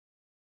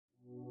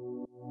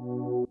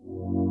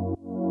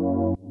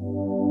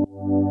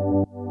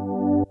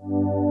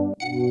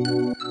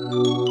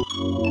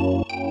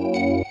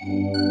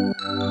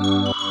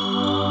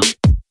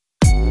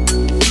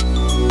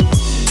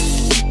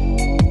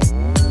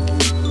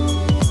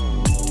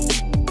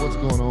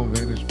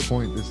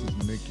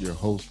your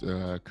host,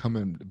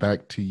 coming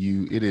back to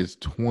you. It is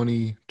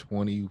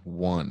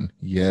 2021.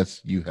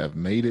 Yes, you have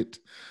made it.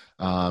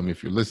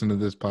 If you're listening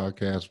to this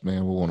podcast,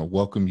 man, we want to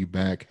welcome you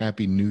back.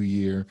 Happy New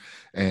Year.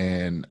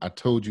 And I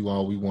told you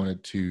all we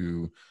wanted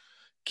to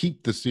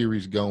keep the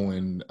series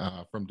going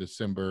from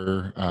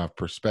December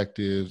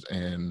perspectives.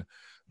 And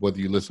whether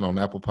you listen on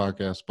Apple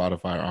Podcasts,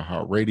 Spotify, or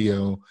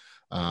iHeartRadio,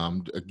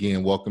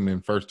 again, welcoming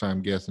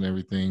first-time guests and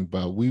everything.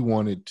 But we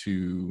wanted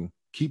to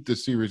keep the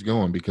series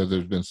going because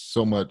there's been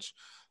so much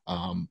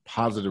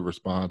positive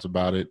response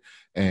about it.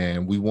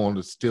 And we want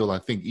to still, I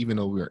think, even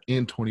though we're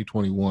in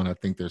 2021, I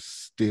think there's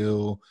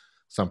still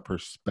some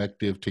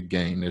perspective to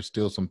gain. There's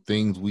still some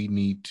things we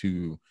need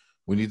to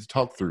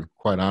talk through,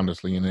 quite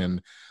honestly. And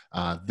then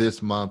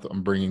this month,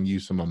 I'm bringing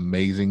you some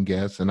amazing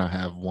guests, and I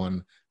have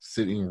one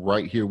sitting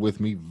right here with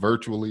me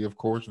virtually, of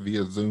course,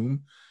 via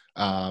Zoom.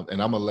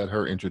 And I'm going to let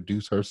her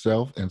introduce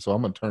herself. And so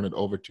I'm going to turn it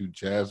over to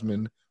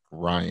Jasmine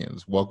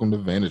Ryans. Welcome to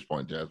Vantage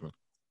Point, Jasmine.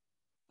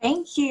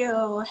 Thank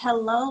you.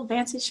 Hello,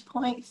 Vantage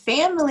Point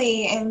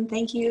family. And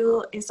thank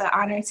you. It's an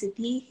honor to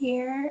be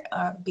here,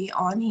 be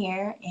on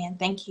here. And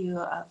thank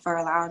you for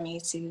allowing me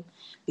to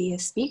be a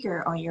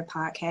speaker on your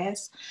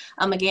podcast.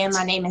 Again,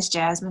 my name is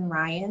Jasmine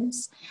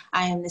Ryans.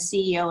 I am the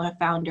CEO and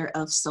founder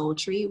of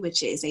Soultree,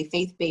 which is a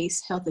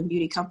faith-based health and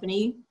beauty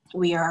company.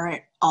 We are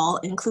an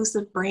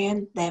all-inclusive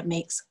brand that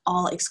makes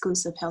all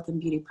exclusive health and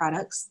beauty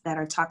products that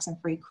are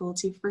toxin-free,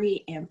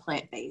 cruelty-free, and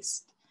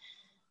plant-based.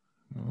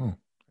 Oh,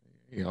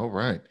 yeah, all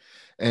right.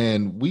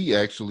 And we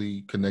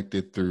actually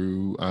connected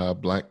through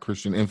Black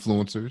Christian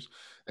Influencers,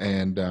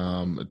 and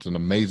it's an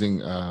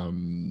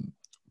amazing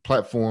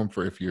platform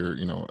for if you're,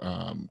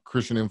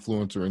 Christian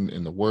influencer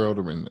in the world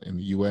or in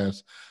the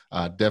U.S.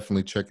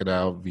 Definitely check it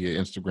out via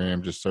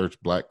Instagram. Just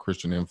search Black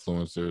Christian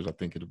Influencers. I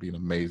think it'll be an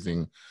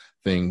amazing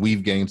thing.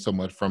 We've gained so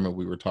much from it.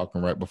 We were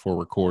talking right before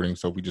recording,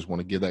 so we just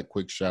want to give that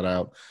quick shout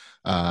out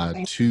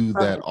to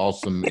that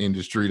awesome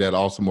industry, that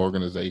awesome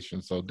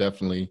organization. So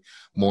definitely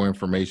more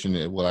information.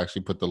 We'll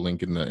actually put the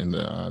link in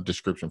the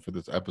description for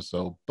this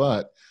episode.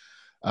 But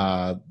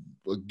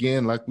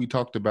again, like we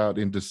talked about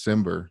in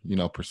December,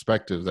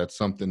 perspectives. That's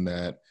something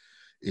that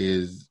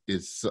is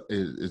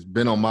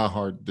been on my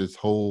heart this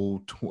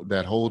whole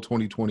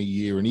 2020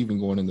 year, and even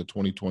going into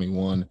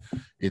 2021.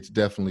 It's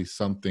definitely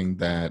something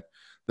that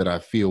I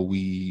feel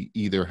we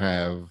either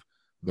have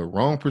the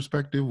wrong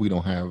perspective, we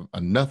don't have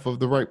enough of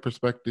the right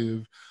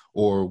perspective,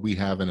 or we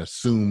have an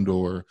assumed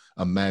or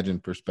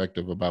imagined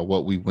perspective about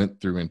what we went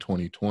through in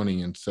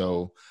 2020. And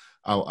so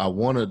I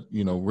want to,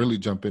 really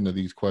jump into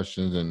these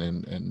questions,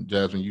 and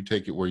Jasmine, you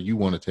take it where you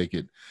want to take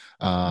it.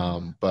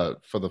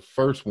 But for the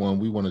first one,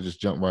 we want to just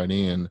jump right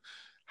in.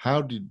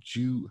 How do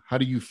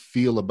you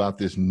feel about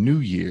this new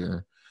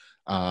year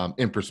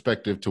in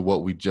perspective to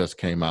what we just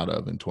came out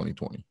of in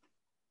 2020?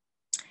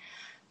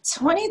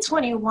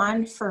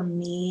 2021 for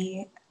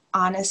me,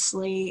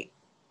 honestly,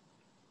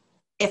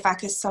 if I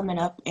could sum it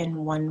up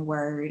in one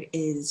word,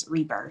 is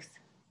rebirth.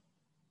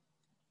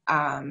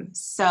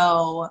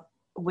 So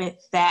with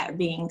that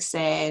being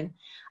said,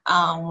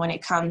 when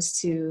it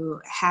comes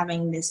to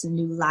having this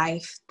new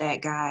life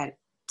that God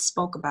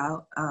spoke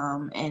about,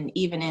 and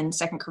even in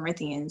 2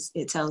 Corinthians,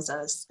 it tells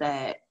us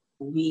that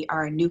we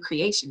are new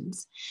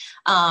creations.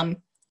 And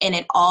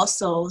it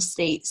also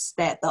states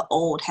that the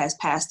old has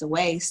passed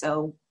away.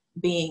 So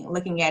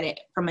looking at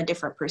it from a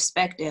different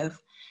perspective,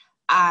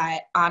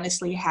 I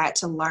honestly had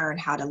to learn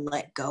how to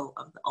let go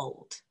of the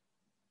old.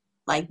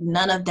 Like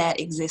none of that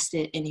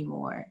existed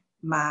anymore.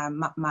 My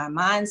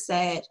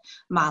mindset,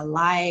 my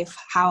life,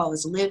 how I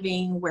was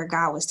living, where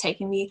God was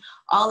taking me,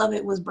 all of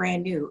it was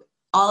brand new.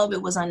 All of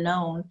it was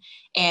unknown.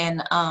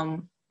 And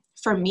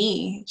for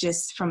me,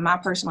 just from my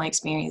personal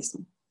experience,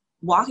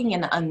 walking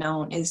in the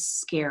unknown is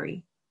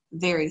scary,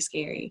 very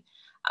scary.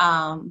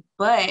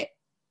 But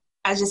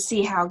I just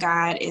see how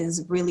God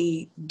is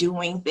really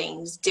doing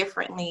things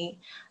differently,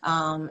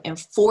 and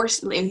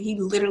he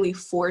literally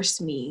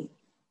forced me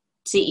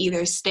to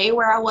either stay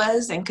where I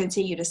was and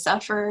continue to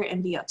suffer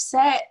and be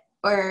upset,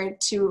 or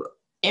to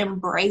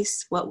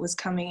embrace what was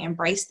coming,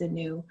 embrace the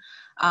new,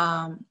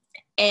 and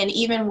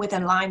even with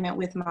alignment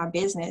with my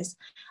business.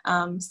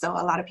 So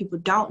a lot of people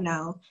don't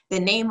know the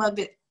name of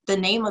it. The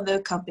name of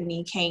the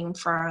company came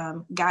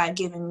from God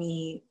giving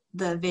me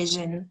the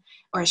vision,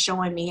 or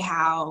showing me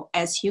how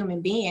as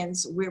human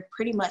beings, we're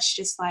pretty much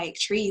just like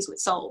trees with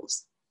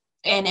souls.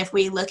 And if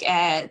we look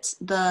at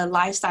the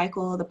life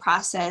cycle, the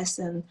process,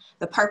 and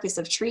the purpose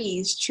of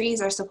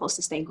trees are supposed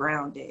to stay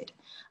grounded.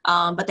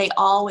 But they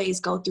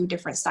always go through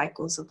different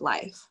cycles of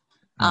life.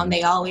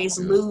 They always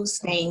lose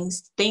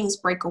things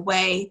break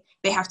away.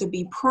 They have to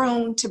be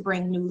pruned to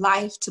bring new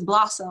life, to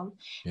blossom.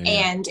 Yeah.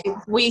 And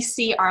if we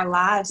see our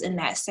lives in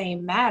that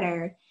same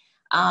matter,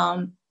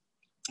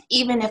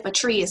 even if a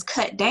tree is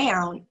cut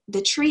down,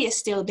 the tree is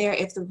still there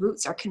if the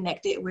roots are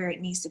connected where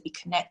it needs to be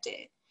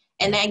connected.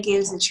 And that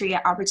gives the tree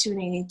an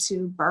opportunity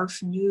to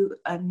birth new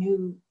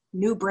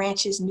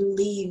branches, new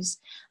leaves.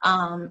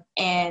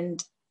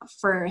 And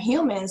for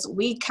humans,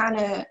 we kind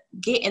of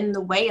get in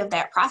the way of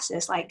that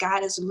process. Like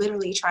God is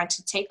literally trying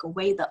to take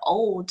away the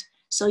old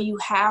so you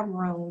have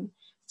room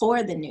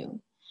for the new.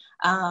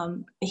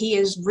 He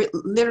is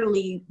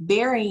literally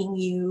burying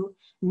you,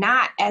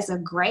 not as a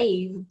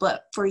grave,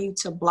 but for you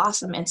to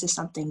blossom into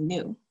something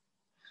new.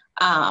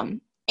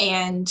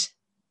 And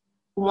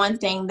one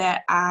thing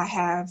that I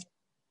have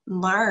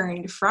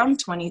learned from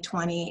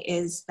 2020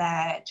 is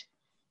that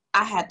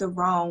I had the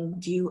wrong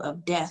view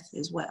of death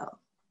as well.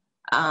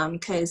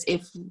 Because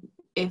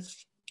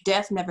if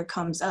death never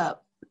comes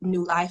up,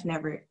 new life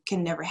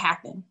can never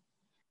happen.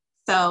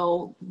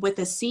 So with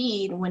a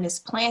seed, when it's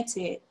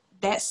planted,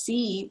 that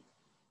seed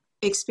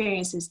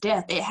experiences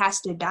death. It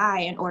has to die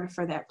in order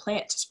for that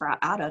plant to sprout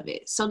out of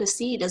it. So the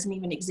seed doesn't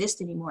even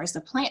exist anymore. It's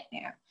a plant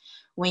now.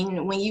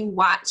 When you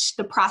watch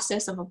the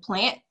process of a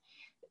plant,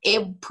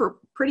 it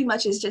pretty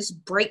much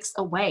just breaks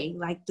away.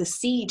 Like the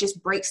seed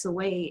just breaks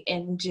away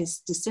and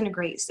just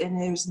disintegrates, and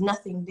there's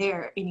nothing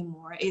there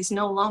anymore. It's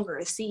no longer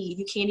a seed.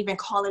 You can't even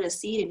call it a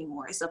seed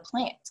anymore. It's a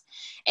plant.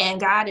 And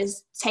God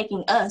is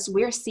taking us,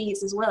 we're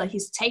seeds as well.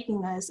 He's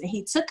taking us, and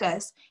he took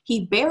us,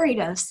 he buried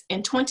us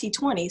in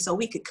 2020 so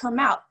we could come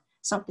out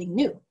something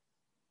new.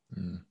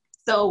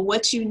 So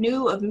what you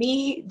knew of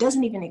me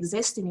doesn't even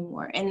exist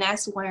anymore. And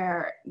that's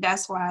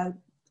why,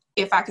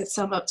 if I could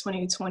sum up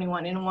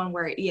 2021 in one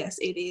word, yes,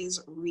 it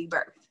is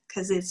rebirth,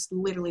 because it's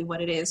literally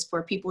what it is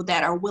for people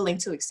that are willing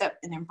to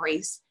accept and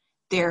embrace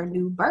their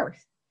new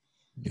birth.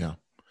 Yeah.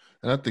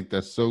 And I think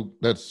that's so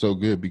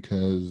good,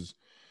 because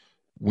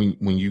when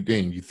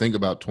you think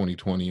about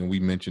 2020, and we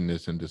mentioned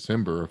this in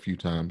December a few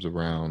times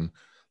around,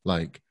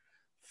 like,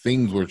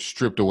 things were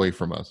stripped away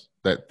from us,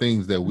 that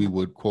things that we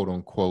would quote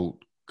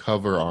unquote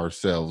cover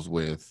ourselves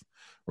with,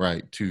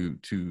 right, to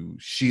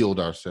shield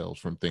ourselves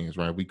from things,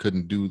 right? We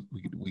couldn't do,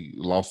 we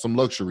lost some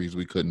luxuries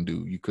we couldn't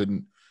do. You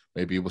couldn't,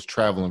 maybe it was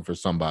traveling for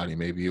somebody,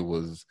 maybe it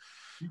was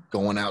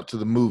going out to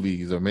the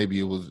movies, or maybe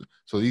it was,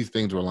 so these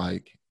things were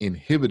like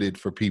inhibited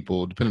for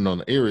people, depending on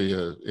the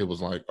area. It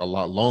was like a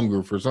lot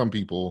longer for some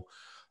people,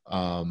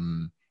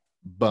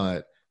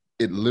 but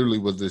it literally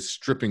was this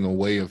stripping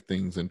away of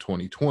things in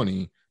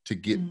 2020 to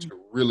get to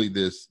really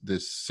this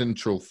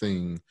central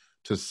thing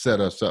to set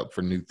us up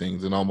for new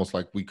things. And almost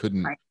like we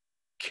couldn't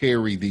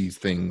carry these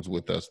things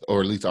with us,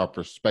 or at least our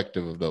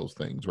perspective of those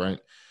things, right?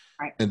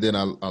 And then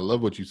I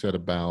love what you said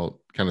about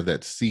kind of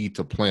that seed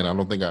to plant. I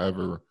don't think I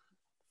ever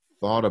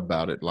thought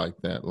about it like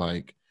that,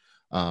 like,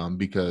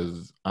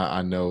 because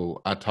I know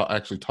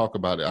actually talk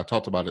about it. I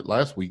talked about it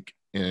last week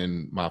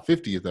in my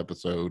 50th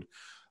episode.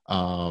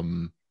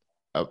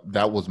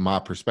 That was my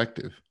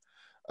perspective.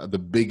 The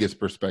biggest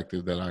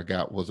perspective that I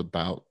got was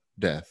about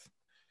death.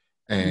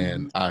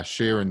 And I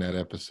share in that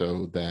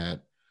episode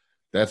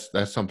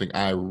that's something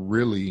I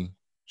really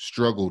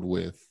struggled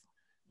with,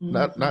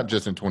 not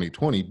just in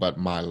 2020, but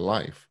my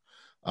life.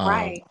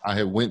 I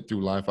had went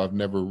through life. I've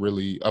never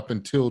really, up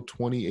until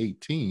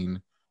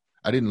 2018,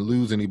 I didn't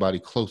lose anybody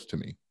close to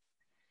me.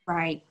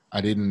 Right.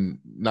 I didn't,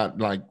 not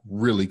like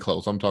really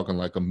close. I'm talking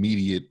like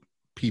immediate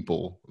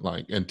people,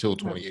 like until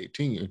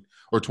 2018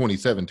 or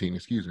 2017,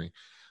 excuse me.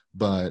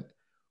 But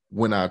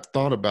when I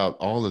thought about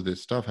all of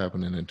this stuff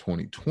happening in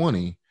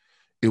 2020,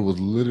 it was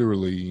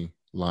literally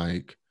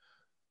like,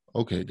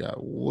 okay, God,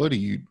 what?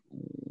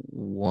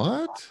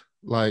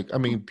 Like, I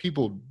mean,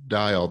 people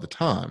die all the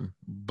time,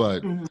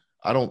 but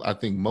I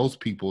think most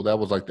people, that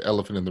was like the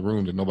elephant in the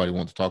room that nobody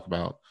wants to talk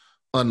about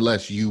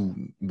unless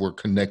you were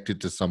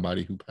connected to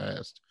somebody who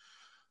passed.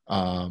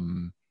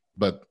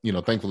 But,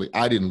 thankfully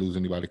I didn't lose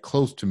anybody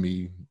close to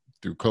me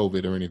through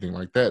COVID or anything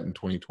like that in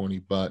 2020.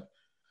 But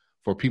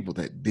for people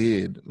that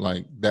did,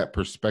 like, that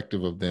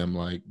perspective of them,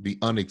 like the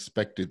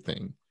unexpected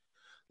thing,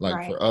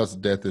 like for us,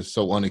 death is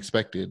so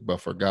unexpected,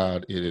 but for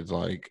God, it is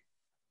like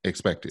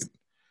expected.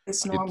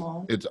 It's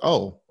normal. It's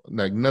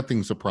like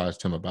nothing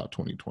surprised him about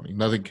 2020.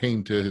 Nothing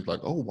came to his like,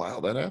 oh wow,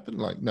 that happened.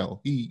 Like, no,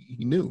 he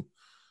knew.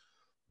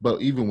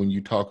 But even when you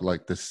talk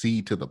like the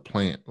seed to the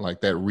plant, like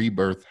that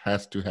rebirth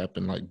has to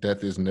happen. Like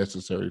death is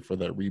necessary for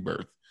that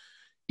rebirth.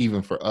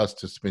 Even for us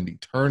to spend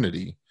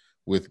eternity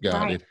with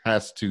God, it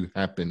has to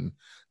happen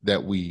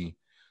that we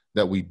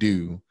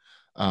do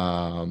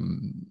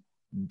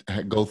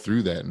go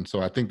through that. And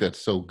so I think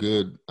that's so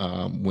good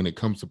when it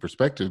comes to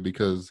perspective,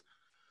 because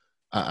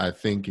I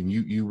think, and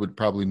you would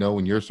probably know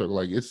in your circle,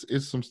 like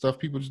it's some stuff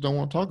people just don't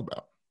want to talk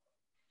about.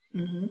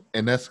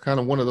 And that's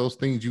kind of one of those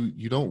things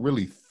you don't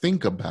really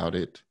think about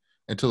it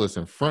until it's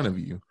in front of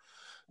you,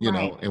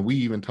 know. And we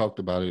even talked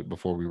about it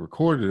before we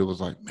recorded. It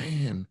was like,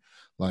 man,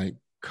 like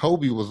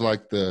Kobe was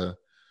like that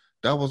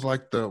was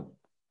like the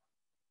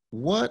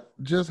what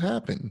just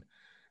happened.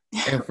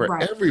 And for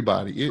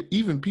everybody,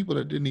 even people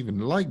that didn't even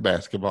like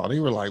basketball, they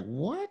were like,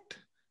 what?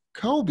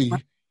 Kobe?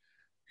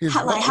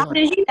 How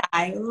did he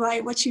die?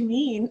 Like, what you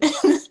mean?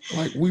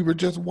 Like, we were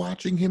just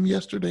watching him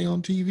yesterday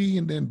on TV,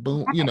 and then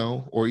boom,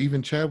 or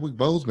even Chadwick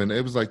Boseman.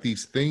 It was like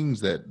these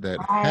things that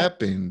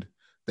happened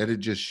that it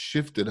just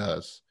shifted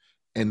us.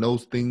 And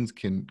those things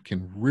can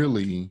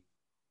really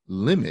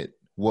limit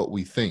what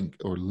we think,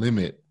 or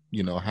limit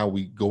how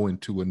we go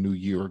into a new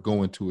year or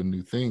go into a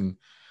new thing.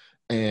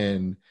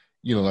 And,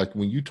 like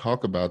when you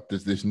talk about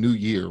this new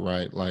year,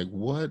 right? Like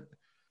what,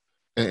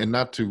 and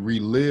not to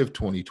relive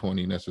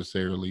 2020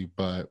 necessarily,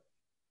 but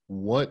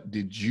what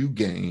did you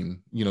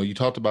gain? You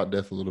talked about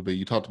death a little bit.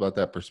 You talked about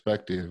that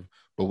perspective,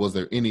 but was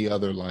there any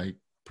other like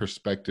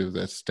perspectives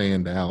that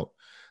stand out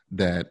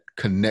that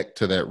connect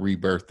to that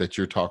rebirth that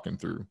you're talking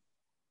through?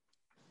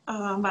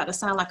 I'm about to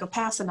sound like a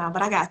pastor now,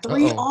 but I got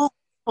three Uh-oh. on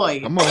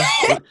point. Come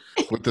on.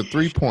 With the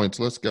 3 points,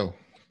 let's go.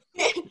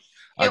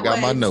 I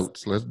got my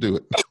notes. Let's do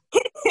it.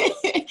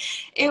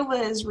 It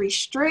was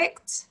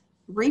restrict,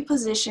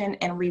 reposition,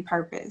 and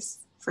repurpose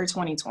for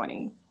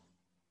 2020.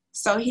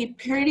 So he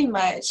pretty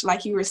much,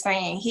 like you were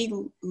saying, he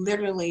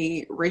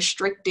literally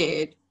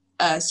restricted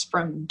us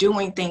from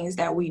doing things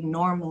that we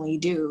normally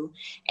do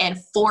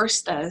and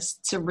forced us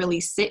to really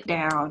sit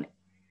down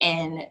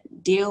and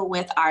deal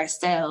with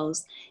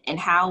ourselves and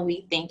how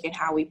we think and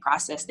how we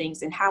process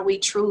things and how we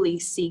truly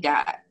see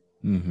God.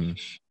 Mm-hmm.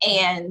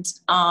 And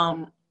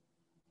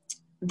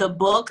the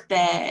book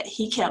that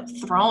he kept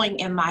throwing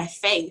in my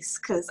face,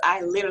 because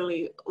I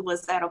literally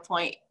was at a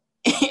point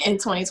in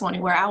 2020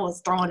 where I was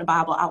throwing the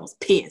Bible. I was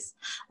pissed.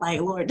 Like,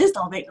 Lord, this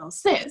don't make no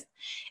sense.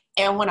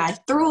 And when I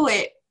threw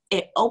it,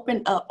 it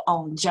opened up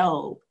on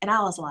Job. And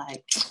I was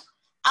like,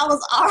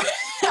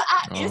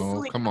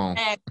 instantly, come on.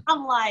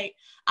 I'm like,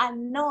 I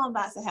know I'm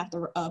about to have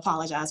to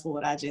apologize for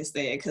what I just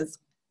said, because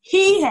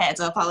he had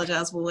to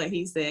apologize for what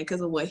he said because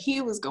of what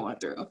he was going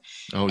through.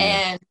 Oh,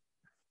 yeah. And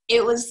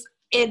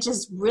it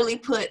just really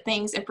put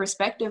things in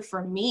perspective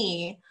for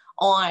me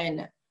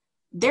on,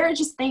 there are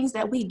just things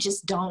that we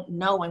just don't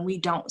know and we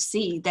don't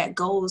see that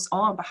goes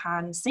on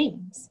behind the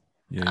scenes.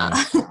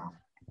 Yeah.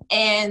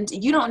 And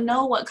you don't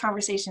know what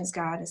conversations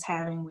God is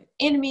having with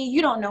enemy.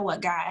 You don't know what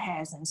God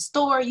has in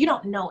store. You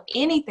don't know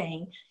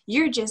anything.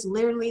 You're just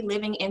literally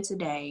living in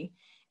today.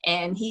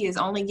 And he is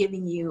only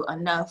giving you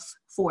enough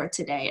for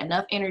today,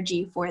 enough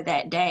energy for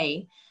that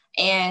day.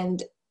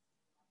 And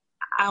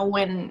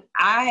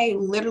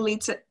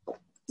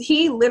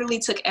he literally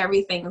took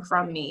everything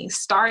from me,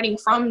 starting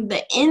from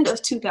the end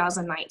of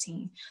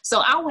 2019.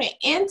 So I went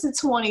into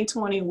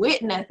 2020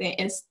 with nothing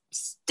and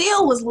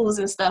still was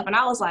losing stuff. And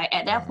I was like,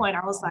 at that point,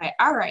 I was like,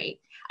 all right,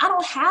 I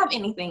don't have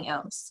anything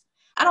else.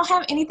 I don't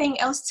have anything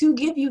else to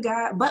give you,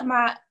 God, but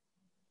my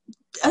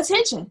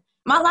attention,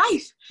 my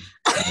life.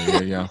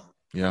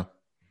 Yeah.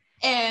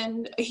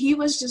 And he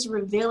was just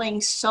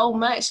revealing so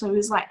much. So he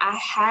was like, I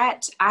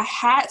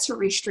had to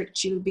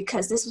restrict you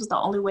because this was the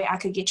only way I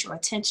could get your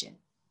attention.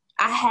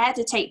 I had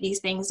to take these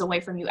things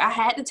away from you. I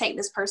had to take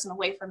this person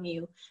away from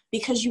you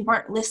because you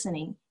weren't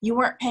listening. You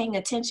weren't paying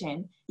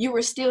attention. You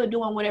were still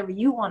doing whatever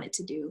you wanted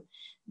to do,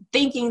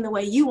 thinking the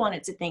way you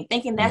wanted to think,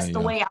 thinking that's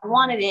the way I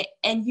wanted it.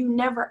 And you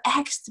never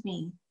asked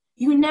me.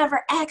 You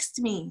never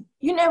asked me.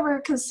 You never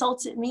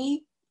consulted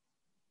me.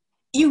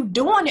 You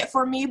doing it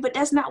for me, but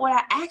that's not what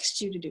I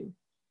asked you to do.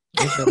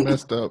 Ain't that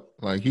messed up?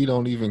 Like, he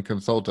don't even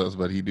consult us,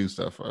 but he do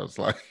stuff for us.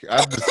 Like,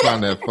 I just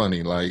find that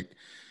funny. Like,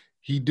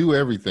 he do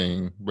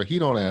everything, but he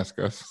don't ask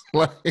us.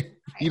 Like,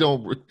 he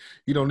don't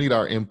need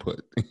our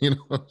input. You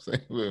know what I'm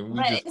saying? We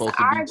but just it's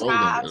our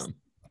jobs,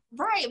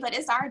 right? But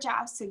it's our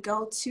jobs to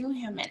go to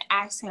him and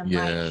ask him,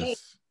 like, hey,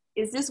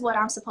 is this what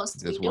I'm supposed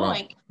to be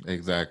doing?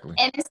 Exactly.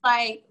 And it's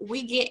like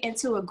we get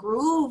into a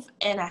groove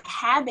and a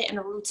habit and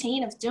a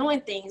routine of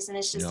doing things, and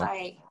it's just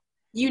like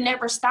you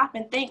never stop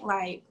and think,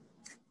 like,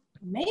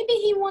 maybe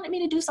he wanted me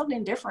to do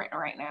something different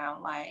right now.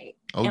 Like,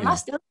 am I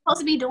still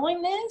supposed to be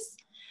doing this?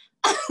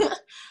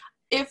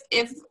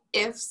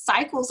 If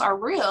cycles are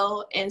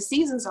real and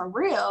seasons are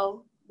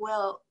real,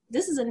 well,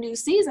 this is a new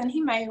season.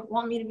 He may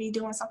want me to be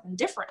doing something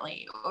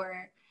differently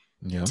or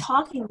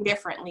talking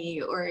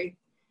differently or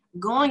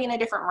going in a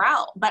different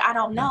route, but I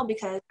don't know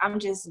because I'm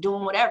just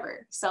doing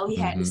whatever. So he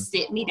had to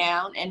sit me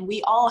down, and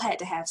we all had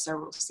to have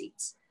several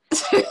seats.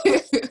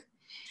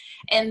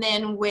 And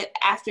then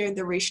after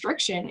the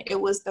restriction, it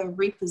was the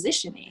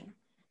repositioning.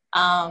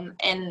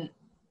 And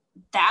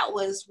that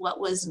was what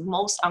was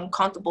most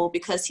uncomfortable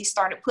because he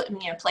started putting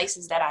me in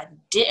places that I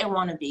didn't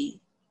want to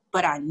be,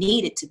 but I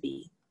needed to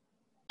be.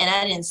 And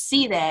I didn't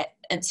see that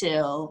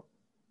until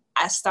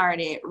I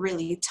started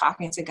really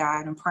talking to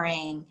God and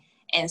praying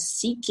and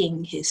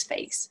seeking his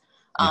face,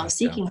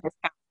 seeking his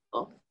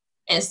counsel.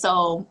 And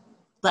so,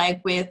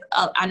 like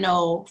I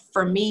know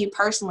for me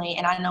personally,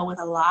 and I know with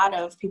a lot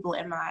of people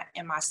in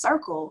my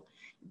circle,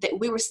 that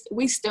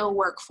we still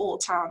work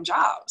full-time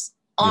jobs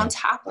on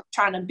top of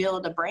trying to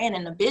build a brand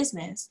and a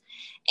business.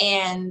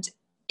 And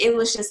it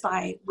was just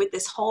like, with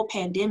this whole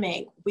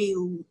pandemic,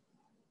 we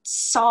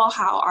saw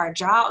how our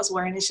jobs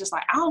were, and it's just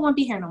like, I don't want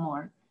to be here no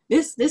more.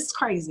 This is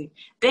crazy.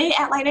 They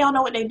act like they don't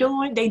know what they're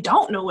doing. They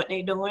don't know what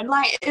they're doing.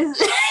 Like, and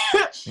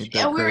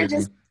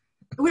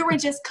we were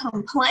just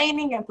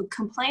complaining and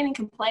complaining.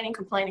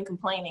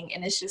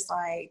 And it's just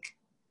like,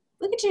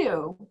 look at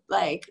you.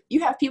 Like, you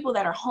have people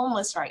that are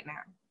homeless right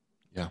now.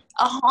 Yeah.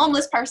 A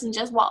homeless person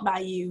just walked by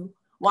you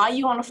while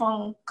you on the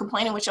phone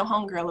complaining with your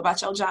homegirl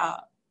about your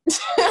job.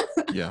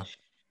 Yeah.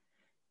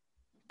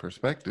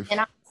 Perspective.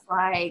 And I was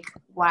like,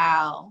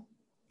 wow.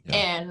 Yeah.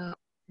 And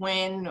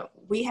when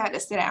we had to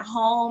sit at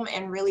home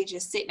and really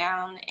just sit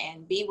down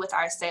and be with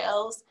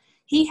ourselves,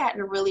 he had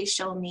to really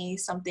show me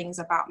some things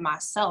about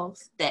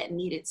myself that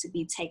needed to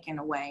be taken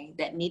away,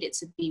 that needed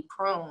to be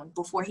pruned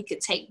before he could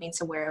take me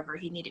to wherever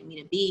he needed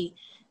me to be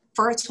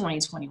for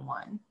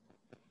 2021.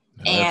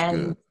 Now, that's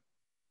And good.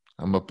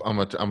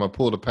 I'm a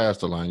pull the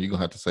pastor line. You're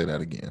gonna have to say that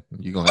again.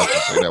 You're gonna have to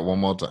say that one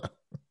more time.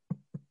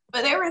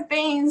 but there were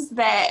things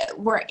that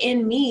were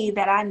in me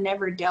that I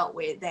never dealt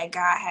with that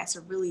God had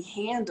to really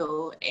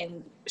handle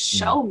and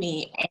show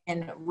me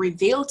and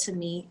reveal to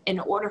me in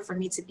order for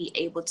me to be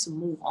able to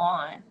move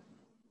on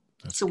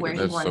to where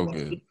he wanted me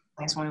to be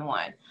in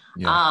 2021.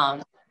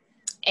 Yeah.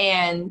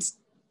 And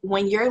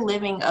when you're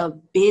living a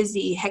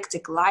busy,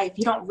 hectic life,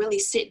 you don't really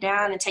sit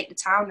down and take the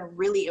time to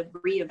really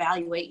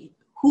reevaluate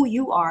who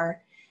you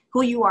are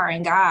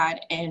in God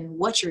and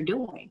what you're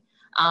doing.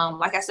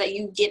 Like I said,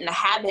 you get in the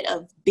habit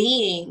of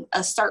being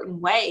a certain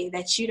way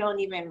that you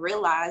don't even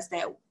realize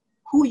that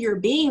who you're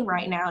being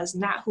right now is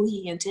not who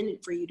he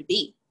intended for you to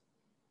be.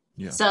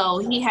 Yeah. So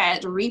he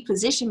had to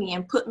reposition me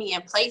and put me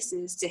in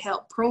places to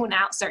help prune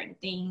out certain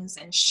things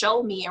and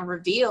show me and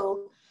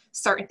reveal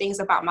certain things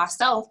about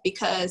myself,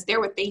 because there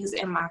were things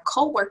in my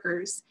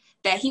coworkers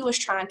that he was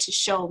trying to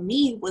show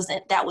me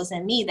that was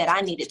in me that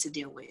I needed to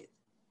deal with.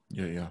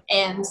 Yeah.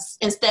 And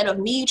instead of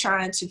me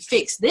trying to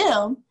fix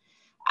them,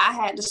 I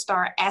had to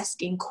start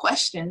asking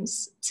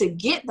questions to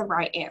get the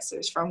right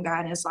answers from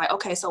God. And it's like,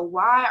 okay, so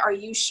why are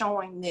you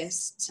showing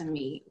this to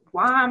me?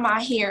 Why am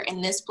I here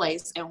in this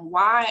place? And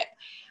why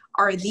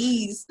are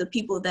these the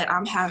people that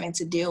I'm having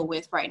to deal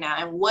with right now?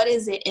 And what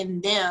is it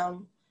in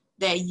them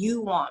that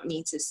you want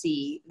me to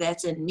see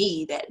that's in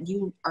me that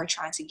you are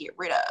trying to get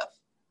rid of?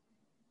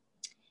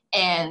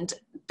 And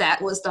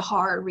that was the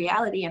hard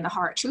reality and the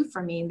hard truth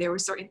for me. There were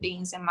certain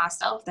things in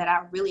myself that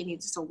I really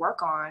needed to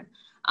work on,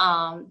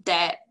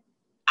 that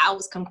I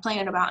was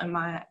complaining about in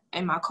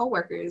my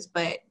coworkers,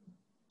 but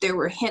there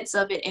were hints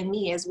of it in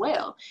me as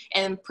well.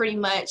 And pretty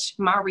much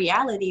my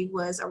reality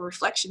was a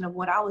reflection of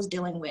what I was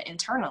dealing with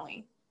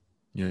internally.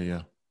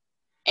 Yeah.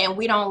 And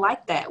we don't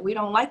like that. We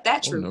don't like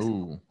that truth.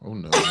 Oh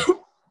no.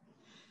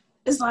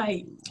 It's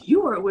like, you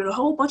were with a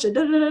whole bunch of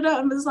da-da-da-da.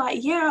 And it's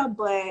like, yeah,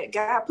 but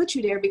God put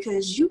you there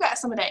because you got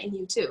some of that in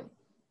you too.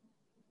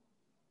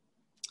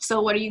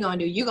 So what are you going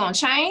to do? You're going to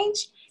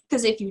change?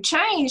 Because if you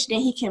change,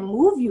 then he can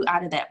move you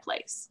out of that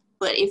place.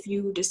 But if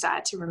you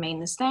decide to remain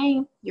the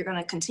same, you're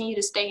going to continue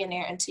to stay in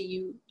there until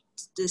you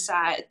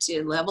decide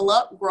to level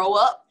up, grow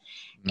up,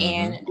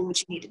 and do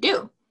what you need to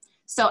do.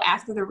 So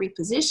after the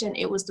reposition,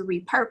 it was the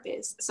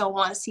repurpose. So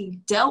once he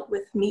dealt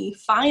with me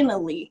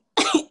finally,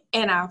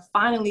 and I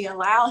finally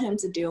allowed him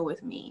to deal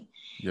with me,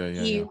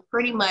 he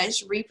pretty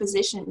much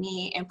repositioned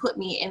me and put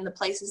me in the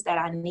places that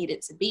I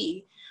needed to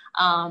be.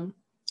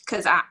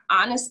 Because I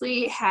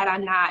honestly, had I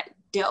not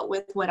dealt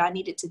with what I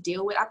needed to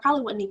deal with, I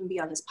probably wouldn't even be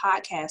on this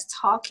podcast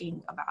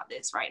talking about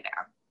this right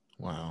now.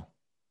 Wow.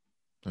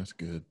 That's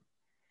good.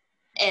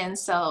 And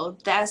so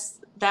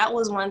that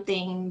was one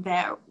thing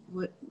that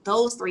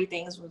those three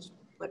things was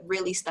what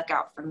really stuck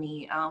out for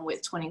me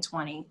with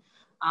 2020.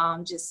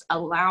 Just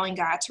allowing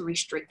God to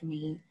restrict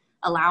me,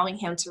 allowing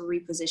him to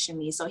reposition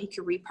me so he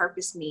could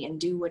repurpose me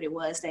and do what it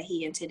was that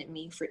he intended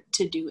me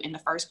to do in the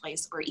first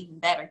place, or even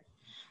better.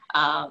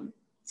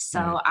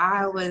 So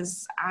I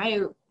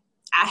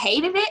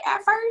hated it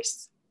at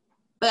first,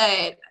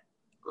 but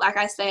like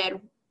I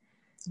said,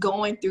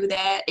 going through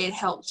that, it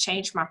helped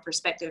change my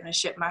perspective and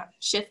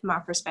shift my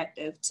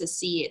perspective to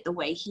see it the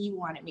way he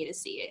wanted me to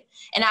see it.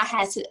 And I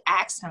had to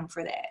ask him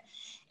for that.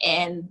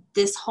 And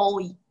this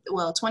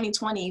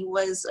 2020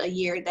 was a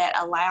year that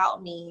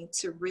allowed me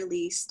to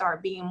really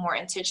start being more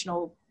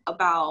intentional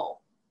about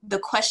the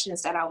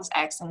questions that I was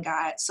asking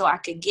God, so I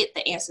could get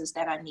the answers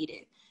that I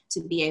needed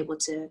to be able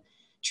to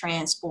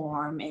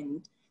transform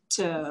and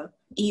to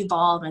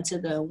evolve into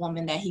the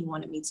woman that he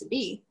wanted me to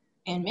be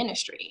in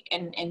ministry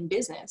and in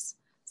business.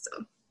 So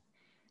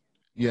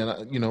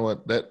yeah, you know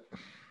what,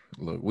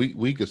 look,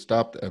 we could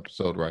stop the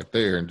episode right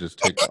there and just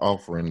take the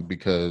offering,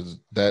 because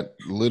that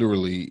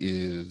literally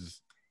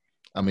is,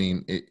 I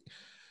mean,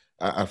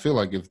 I feel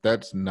like if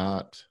that's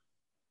not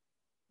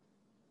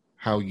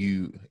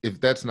if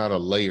that's not a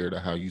layer to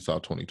how you saw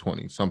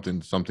 2020,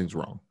 something's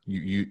wrong.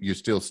 You're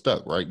still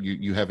stuck, right?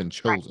 You haven't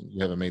chosen,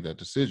 you haven't made that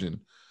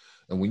decision.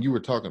 And when you were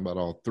talking about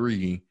all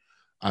three,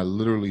 I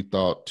literally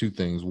thought two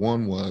things.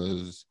 One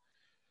was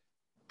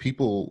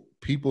people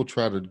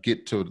try to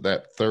get to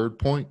that third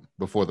point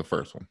before the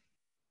first one.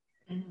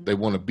 Mm-hmm. They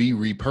want to be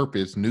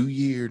repurposed, new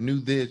year, new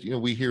this.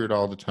 We hear it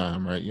all the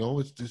time, right?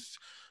 It's this,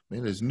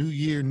 man, it's new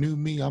year, new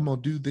me. I'm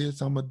going to do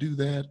this, I'm going to do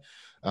that.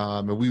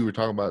 And we were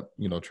talking about,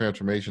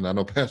 transformation. I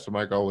know Pastor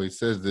Mike always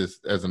says this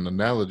as an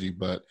analogy,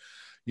 but,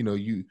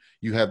 you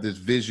have this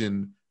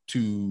vision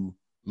to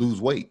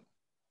lose weight,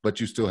 but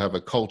you still have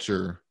a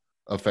culture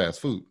of fast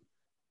food.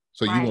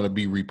 So you want to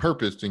be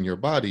repurposed in your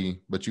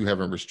body, but you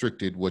haven't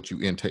restricted what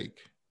you intake.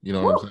 You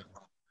know what I'm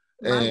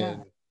saying?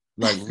 And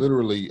like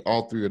literally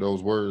all three of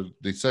those words.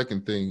 The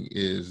second thing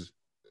is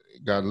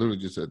God literally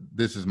just said,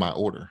 this is my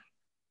order.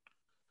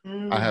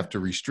 I have to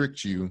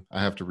restrict you. I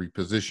have to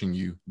reposition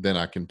you. Then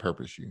I can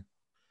purpose you.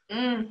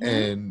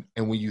 And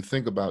when you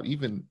think about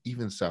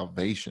even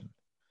salvation,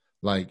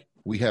 like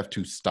we have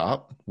to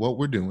stop what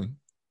we're doing.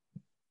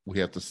 We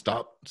have to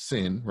stop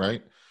sin,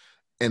 right?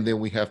 And then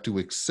we have to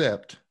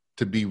accept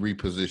to be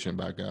repositioned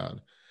by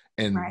God.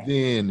 And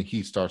then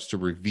he starts to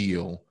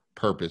reveal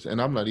purpose.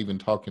 And I'm not even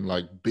talking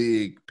like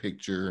big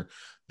picture,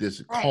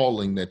 this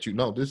calling that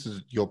this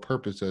is your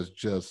purpose as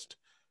just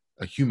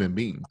a human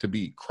being, to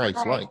be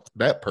Christ-like.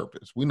 That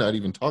purpose. We're not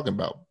even talking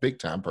about big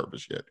time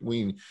purpose yet.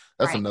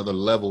 That's another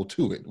level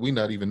to it. We're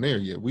not even there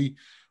yet. We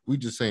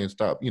just saying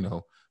stop.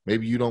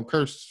 Maybe you don't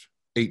curse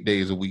 8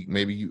 days a week,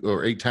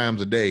 or 8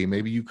 times a day.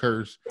 Maybe you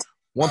curse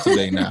once a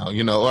day now.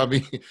 I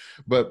mean,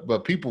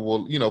 but people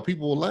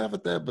will laugh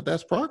at that. But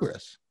that's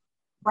progress.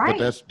 Right.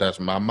 But that's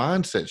my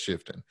mindset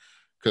shifting.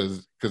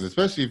 Because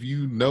especially if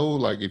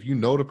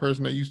the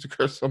person that used to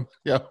curse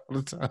somebody out all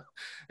the time,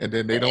 and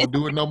then they don't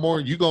do it no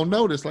more, you gonna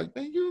notice like,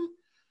 man,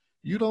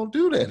 you don't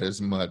do that as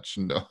much.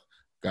 No,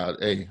 God,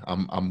 hey,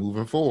 I'm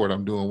moving forward.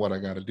 I'm doing what I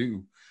got to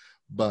do.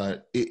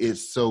 But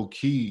it's so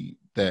key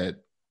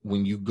that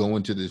when you go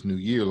into this new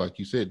year, like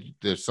you said,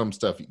 there's some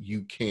stuff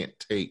you can't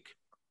take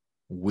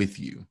with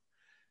you.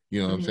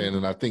 You know what I'm saying?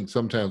 And I think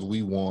sometimes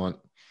we want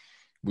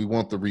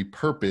the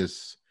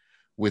repurpose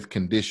with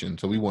condition.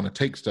 So we want to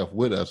take stuff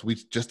with us.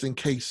 Just in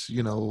case,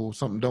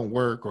 something don't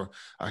work, or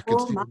I could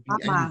still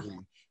be angry,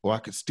 or I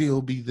could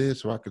still be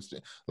this, or I could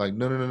still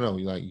no.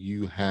 Like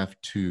you have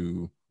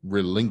to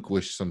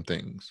relinquish some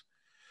things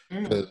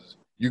because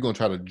you're going to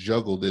try to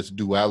juggle this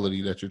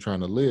duality that you're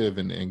trying to live.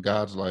 And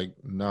God's like,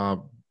 nah,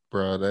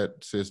 bro,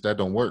 that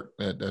don't work.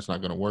 That's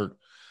not going to work.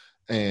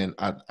 And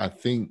I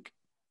think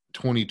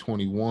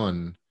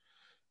 2021,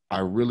 I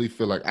really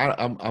feel like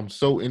I'm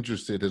so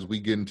interested as we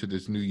get into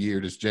this new year,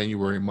 this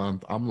January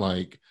month. I'm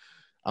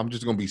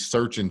just going to be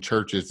searching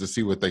churches to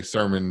see what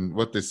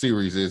the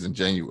series is in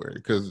January.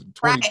 Because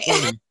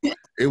 2020,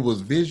 it was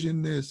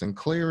vision this and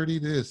clarity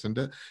this and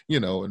that,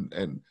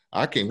 and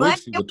I can't wait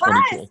to see what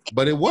 2020.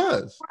 But it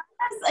was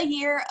a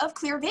year of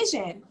clear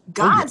vision,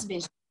 God's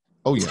vision.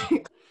 Oh, yeah.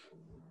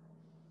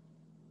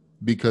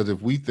 Because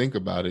if we think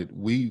about it,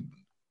 we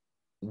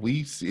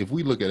see, if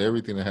we look at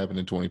everything that happened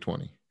in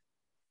 2020,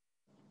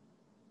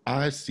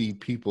 I see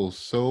people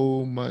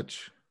so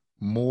much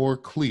more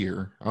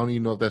clear. I don't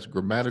even know if that's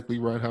grammatically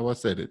right how I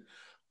said it,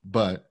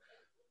 but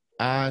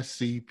I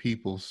see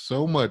people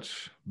so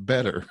much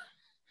better.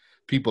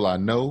 People I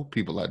know,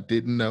 people I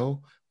didn't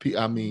know.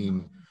 I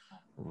mean,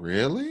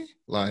 really?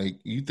 Like,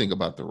 you think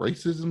about the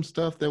racism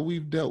stuff that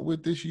we've dealt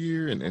with this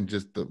year and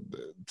just the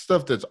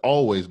stuff that's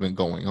always been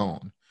going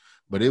on.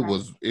 But it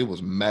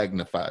was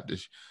magnified.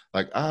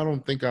 Like, I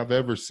don't think I've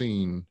ever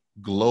seen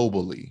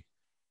globally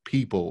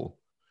people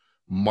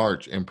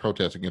march and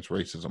protest against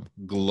racism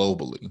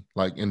globally.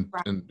 Like, and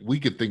we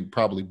could think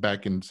probably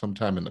back in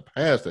sometime in the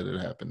past that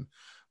it happened,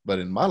 but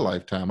in my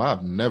lifetime,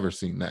 I've never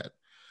seen that.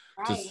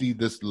 To see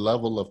this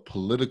level of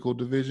political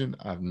division,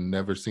 I've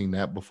never seen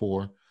that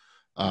before.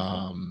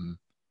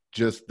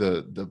 Just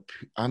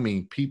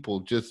people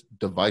just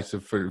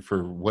divisive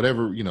for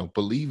whatever,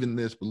 believe in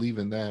this, believe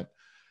in that.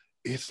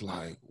 It's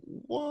like,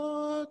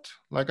 what?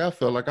 Like, I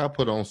felt like I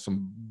put on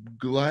some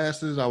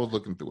glasses. I was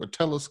looking through a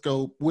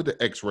telescope with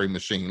the X-ray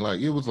machine.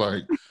 Like, it was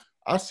like,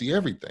 I see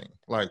everything.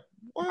 Like,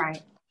 what?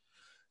 Right.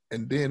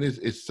 And then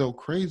it's so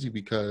crazy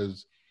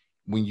because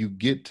when you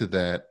get to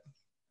that,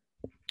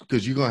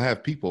 because you're going to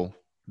have people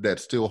that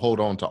still hold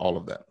on to all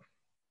of that.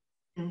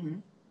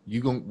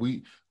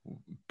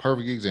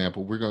 Perfect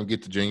example, we're going to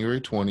get to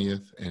January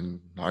 20th and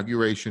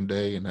Inauguration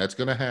Day, and that's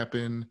going to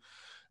happen.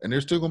 And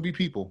there's still going to be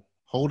people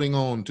holding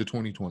on to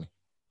 2020.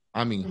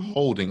 I mean,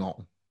 holding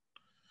on.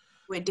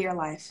 With dear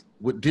life.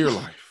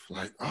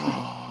 Like,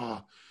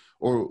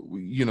 or,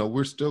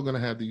 we're still going to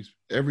have these,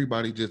 they're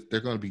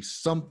going to be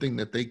something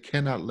that they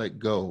cannot let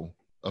go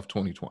of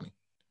 2020,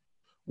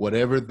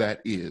 whatever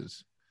that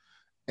is.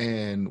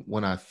 And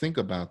when I think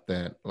about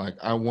that, like,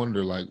 I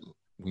wonder, like,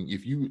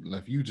 if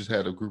you just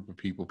had a group of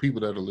people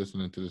that are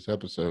listening to this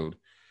episode,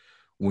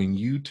 when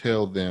you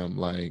tell them,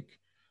 like,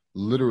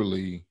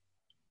 literally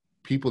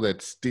people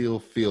that still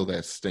feel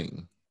that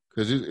sting,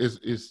 because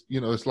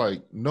it's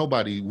like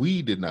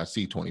we did not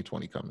see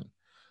 2020 coming.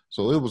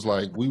 So it was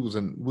like we was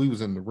in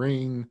the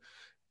ring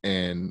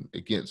and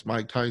against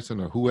Mike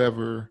Tyson or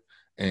whoever,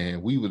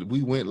 and we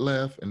went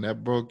left, and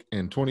that broke,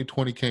 and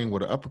 2020 came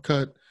with an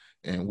uppercut,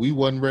 and we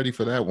wasn't ready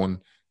for that one,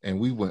 and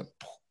we went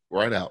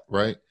right out,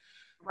 right?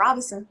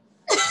 Robinson.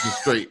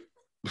 Straight.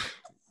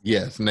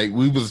 Yes, Nate.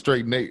 We was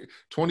straight Nate.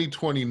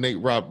 2020 Nate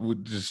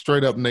just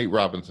straight up Nate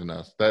Robinson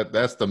us.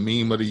 That's the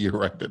meme of the year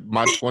right there.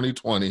 My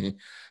 2020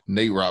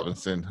 Nate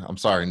Robinson. I'm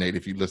sorry, Nate,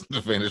 if you listen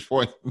to Vantage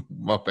Point.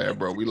 My bad,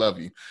 bro. We love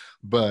you.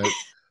 But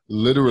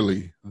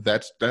literally,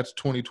 that's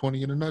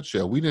 2020 in a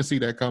nutshell. We didn't see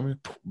that coming.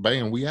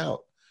 Bam, we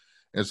out.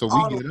 And so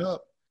we get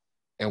up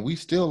and we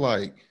still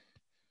like,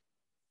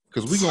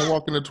 because we gonna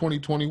walk into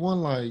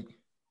 2021 like,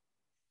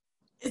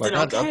 Is it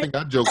Like I okay? think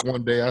I joked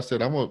one day. I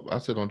said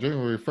on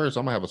January 1st,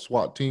 I'm gonna have a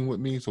SWAT team with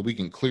me so we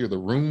can clear the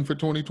room for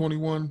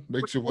 2021.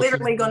 Make sure what's in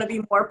Literally going there.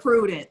 to be more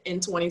prudent in Yeah.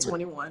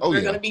 2021. Oh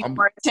We're going yeah. to be I'm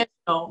more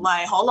intentional.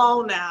 Like, hold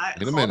on now,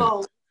 in a hold minute.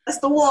 on. That's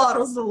the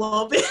waters a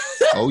little bit.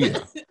 Oh yeah.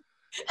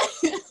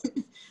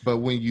 But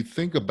when you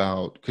think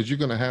about, because you're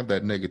gonna have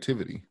that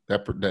negativity,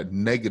 that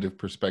negative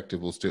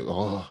perspective will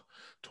still.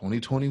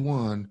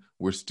 2021.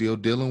 We're still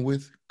dealing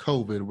with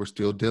COVID. We're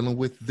still dealing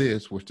with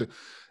this. We're still,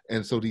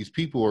 and so these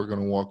people are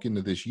gonna walk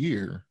into this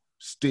year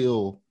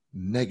still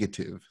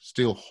negative,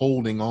 still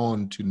holding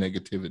on to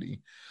negativity.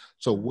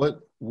 So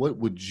what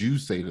would you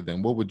say to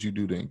them? What would you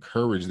do to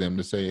encourage them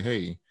to say,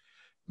 hey,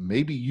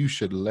 maybe you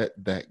should let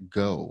that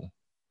go?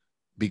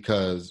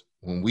 Because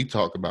when we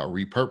talk about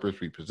repurpose,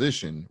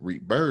 reposition,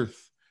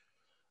 rebirth,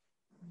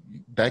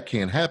 that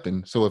can't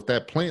happen. So if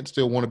that plant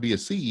still want to be a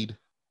seed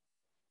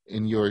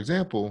in your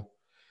example,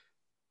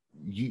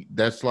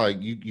 that's like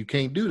you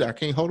can't do that. I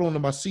can't hold on to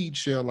my seed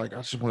shell like I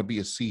just want to be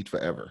a seed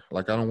forever.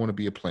 Like I don't want to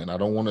be a plant. I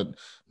don't want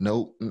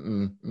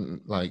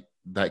to like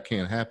that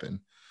can't happen.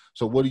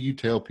 So what do you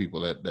tell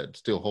people that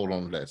still hold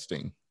on to that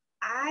sting?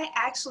 I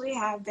actually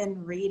have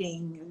been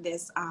reading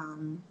this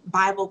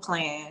Bible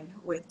plan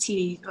with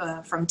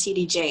from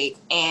TD Jake,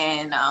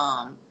 and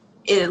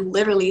it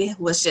literally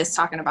was just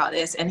talking about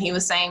this. And he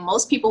was saying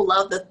most people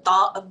love the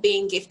thought of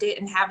being gifted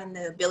and having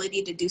the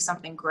ability to do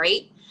something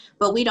great,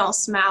 but we don't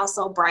smile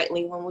so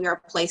brightly when we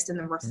are placed in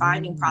the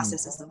refining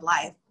processes of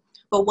life.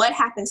 But what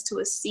happens to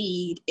a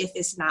seed if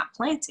it's not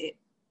planted?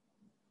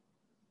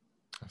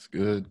 That's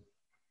good.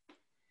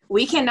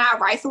 We cannot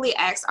rightfully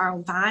ask our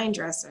vine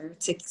dresser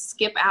to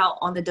skip out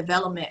on the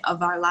development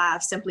of our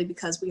lives simply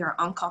because we are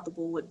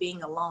uncomfortable with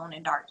being alone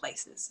in dark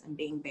places and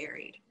being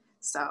buried.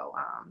 So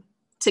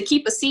to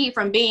keep a seed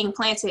from being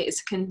planted is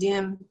to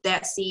condemn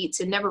that seed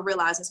to never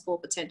realize its full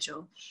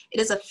potential. It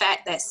is a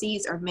fact that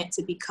seeds are meant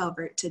to be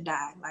covered to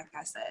die, like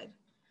I said.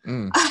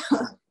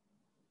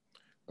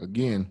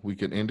 Again, we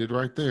could end it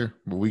right there,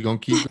 but we're going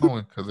to keep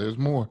going because there's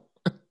more.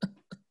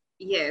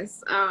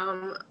 Yes.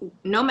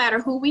 No matter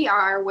who we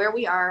are, where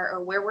we are,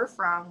 or where we're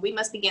from, we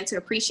must begin to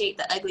appreciate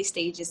the ugly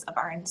stages of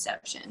our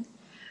inception.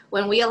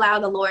 When we allow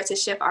the Lord to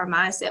shift our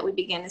mindset, we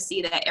begin to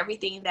see that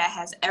everything that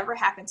has ever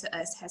happened to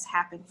us has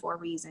happened for a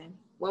reason.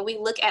 When we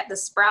look at the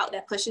sprout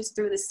that pushes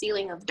through the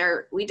ceiling of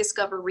dirt, we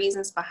discover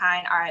reasons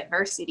behind our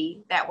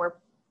adversity that were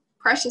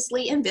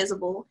preciously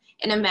invisible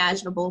and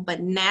imaginable,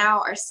 but now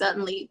are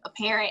suddenly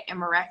apparent and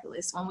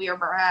miraculous when we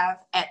arrive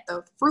at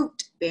the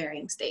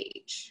fruit-bearing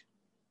stage.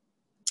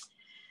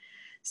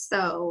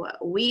 So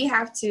we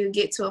have to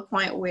get to a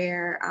point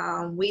where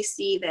we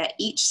see that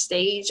each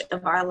stage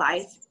of our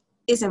life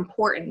is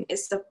important.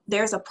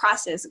 There's a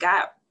process.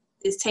 God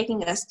is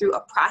taking us through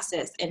a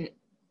process, and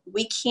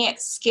we can't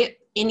skip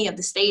any of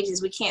the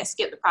stages. We can't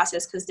skip the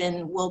process because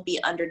then we'll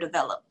be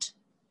underdeveloped.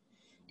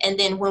 And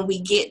then when we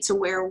get to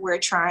where we're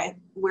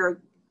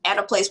at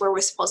a place where we're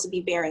supposed to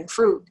be bearing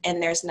fruit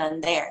and there's none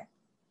there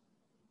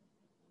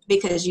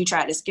because you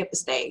tried to skip a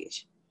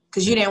stage.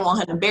 Because you didn't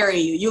want him to bury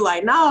you. You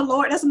like, no,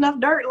 Lord, that's enough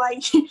dirt.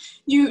 Like,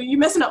 you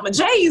messing up my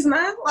J's,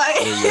 man. Like,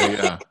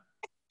 Yeah.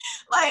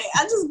 Like,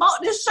 I just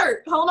bought this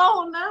shirt. Hold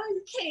on now.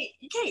 You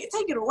can't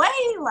take it away.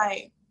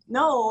 Like,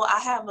 no, I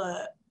have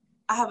a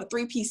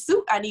 3-piece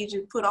suit I need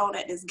you to put on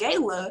at this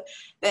gala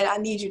that I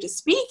need you to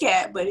speak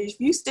at. But if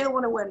you still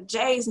want to wear the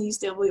J's and you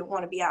still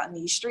want to be out in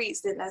these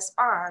streets, then that's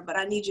fine. But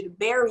I need you to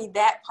bury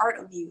that part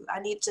of you. I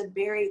need to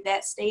bury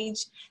that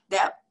stage,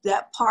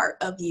 that part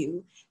of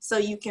you, so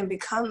you can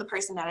become the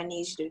person that I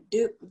need you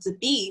to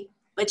be.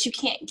 But you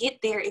can't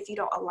get there if you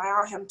don't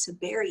allow him to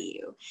bury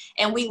you.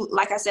 And we,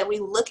 like I said, we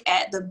look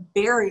at the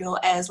burial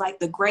as like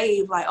the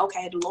grave, like,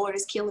 okay, the Lord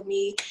is killing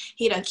me.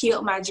 He done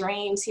killed my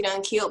dreams. He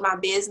done killed my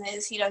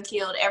business. He done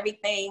killed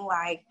everything.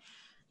 Like,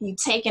 you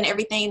taking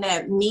everything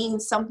that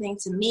means something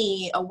to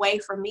me away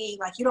from me.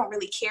 Like, you don't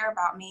really care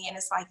about me. And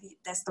it's like,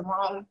 that's the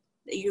wrong,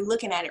 you're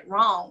looking at it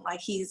wrong.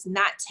 Like, he's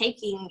not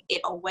taking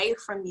it away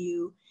from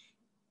you.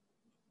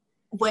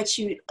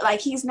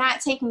 He's not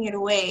taking it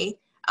away.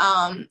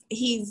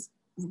 He's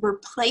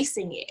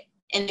replacing it.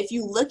 And if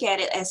you look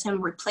at it as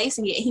him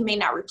replacing it, he may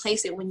not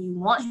replace it when you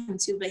want him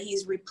to, but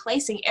he's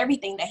replacing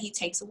everything that he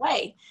takes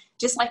away.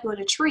 Just like with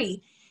a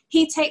tree,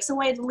 he takes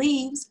away the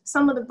leaves,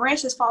 some of the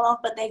branches fall off,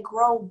 but they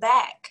grow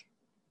back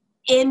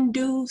in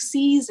due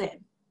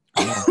season.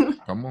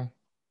 Come on.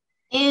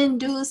 In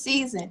due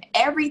season.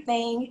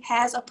 Everything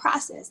has a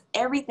process.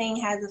 Everything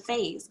has a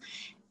phase.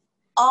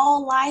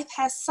 All life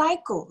has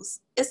cycles.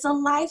 It's a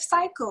life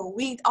cycle.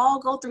 We all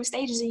go through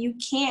stages, and you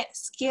can't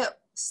skip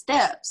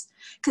steps,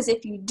 because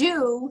if you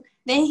do,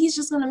 then he's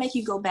just going to make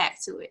you go back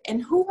to it.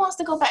 And who wants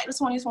to go back to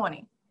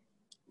 2020?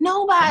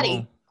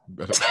 Nobody.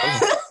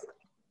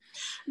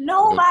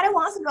 Nobody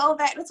wants to go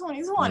back to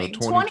 2020.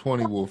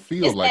 2020 will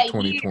feel like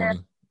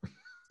 2020.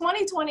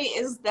 2020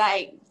 is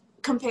like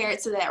compared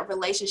to that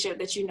relationship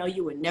that you know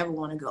you would never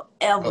want to go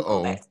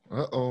back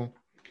to.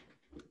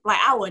 Like,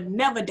 I would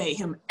never date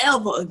him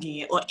ever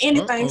again or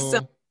anything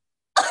similar.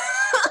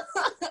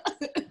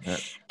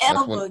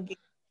 Ever again.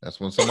 That's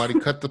when somebody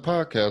cut the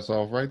podcast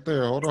off right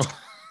there. Hold on.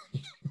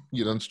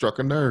 You done struck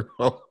a nerve.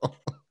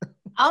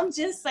 I'm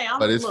just saying.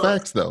 But it's Look,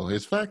 facts though.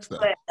 It's facts though.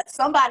 but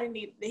somebody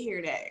needs to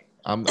hear that.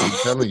 I'm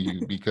telling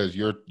you, because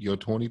your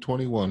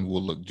 2021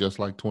 will look just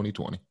like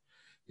 2020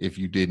 if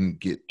you didn't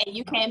get. And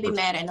you can't be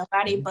mad at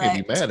nobody you can't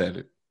be but mad at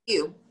it.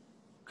 you.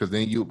 Because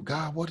then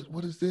God,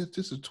 what is this?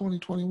 This is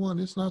 2021.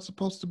 It's not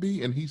supposed to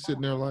be. And he's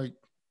sitting there like,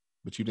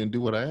 but you didn't do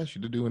what I asked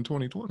you to do in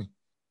 2020.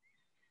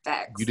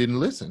 Facts. You didn't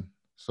listen.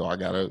 So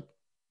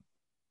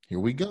here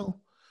we go.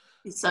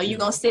 So you're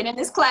going to sit in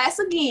this class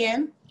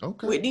again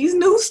with these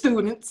new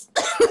students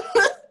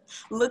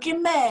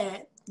looking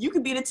mad. You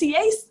could be the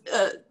TA,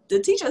 the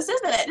teacher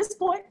assistant at this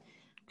point.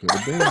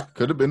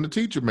 Could have been the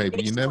teacher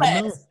maybe. You never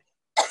know.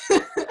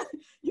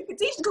 You can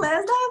teach the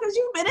class now because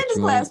you've been in this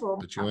class for a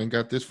while. But you ain't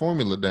got this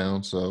formula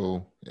down,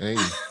 so hey.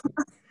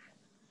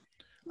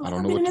 I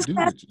don't know what to do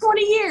with you.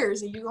 20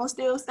 years and you're going to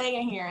still stay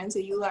in here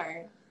until you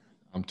learn.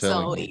 I'm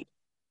telling you.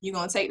 You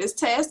going to take this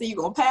test and you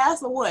going to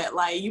pass or what?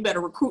 Like, you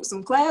better recruit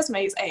some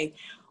classmates. Hey,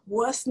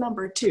 what's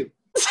number 2?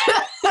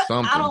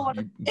 Something. I don't want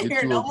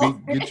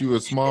to get you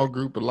a small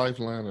group of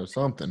Lifeline or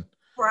something.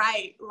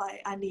 Right.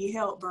 Like, I need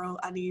help, bro.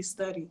 I need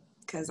study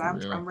because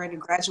I'm ready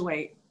to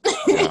graduate.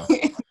 Yeah.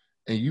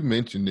 And you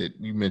mentioned it.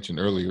 You mentioned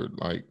earlier,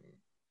 like,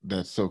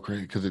 that's so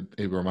crazy because it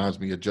reminds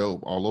me of Job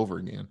all over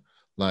again.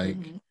 Like,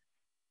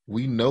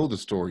 we know the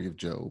story of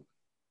Job,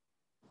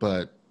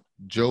 but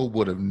Job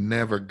would have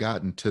never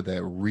gotten to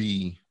that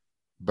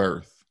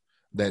rebirth,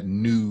 the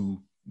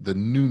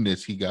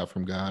newness he got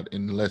from God,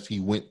 unless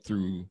he went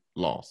through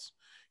loss.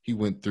 He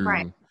went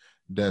through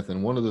death.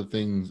 And one of the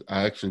things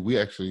I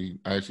actually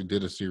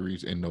did a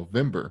series in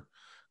November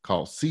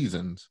called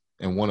Seasons,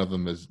 and one of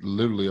them is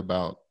literally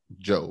about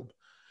Job.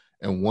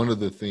 And one of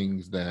the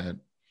things that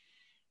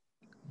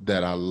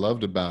I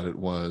loved about it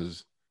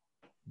was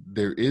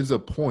there is a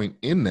point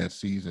in that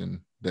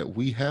season that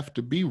we have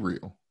to be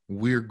real.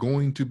 We're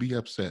going to be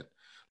upset.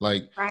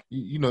 Like,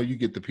 you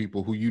get the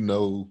people who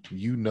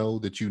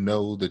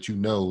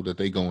that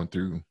they going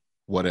through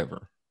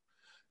whatever.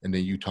 And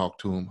then you talk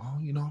to them,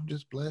 I'm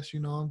just blessed.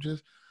 No,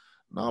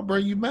 bro,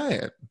 you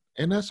mad.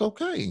 And that's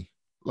okay.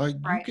 Like,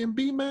 you can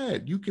be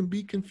mad. You can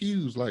be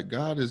confused. Like,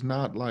 God is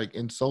not like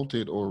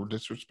insulted or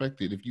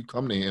disrespected if you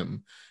come to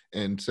him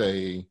and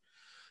say,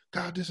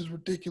 God, this is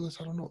ridiculous.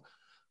 I don't know.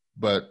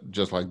 But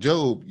just like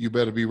Job, you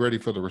better be ready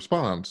for the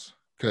response.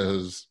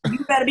 Because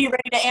you better be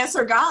ready to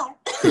answer God.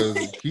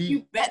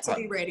 You better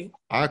be ready.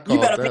 I call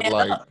that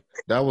like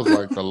that was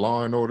like the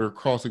Law and Order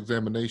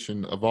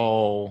cross-examination of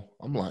all.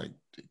 I'm like,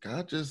 did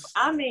God just?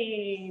 I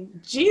mean,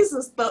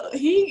 Jesus,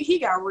 he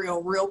got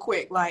real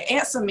quick. Like,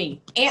 answer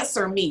me.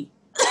 I'm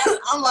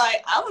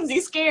like, I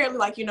was scared.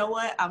 Like, you know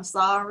what? I'm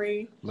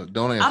sorry. Look,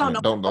 don't answer. I don't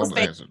know. Don't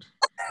answer.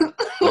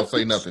 Don't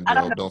say nothing,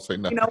 Job. Don't say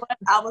nothing. You know what?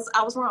 I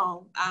was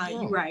wrong.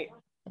 You're right.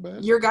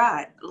 You're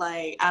God.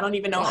 Like, I don't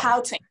even know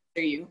how to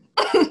answer you.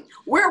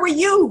 Where were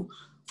you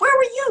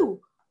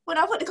when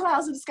I put the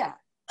clouds in the sky?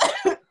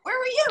 Where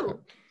were you?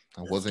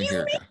 I wasn't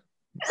here, guy.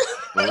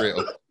 For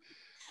real.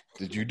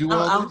 Did you do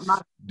all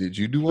this? Did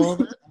you do all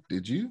that?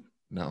 Did you?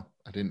 No,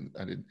 I didn't.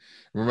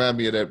 Remind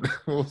me of that.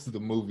 What was the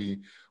movie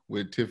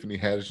with Tiffany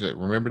Haddish?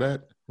 Remember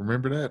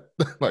that?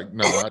 Like,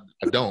 no, I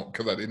don't,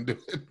 because I didn't do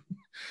it.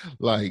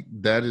 Like,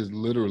 that is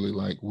literally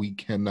like, we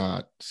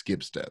cannot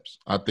skip steps.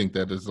 I think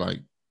that is like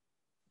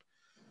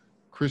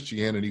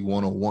Christianity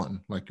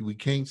 101. Like, we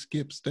can't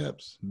skip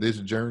steps. This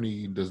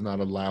journey does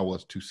not allow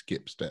us to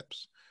skip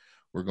steps.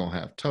 We're going to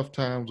have tough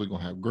times. We're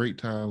going to have great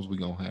times. We're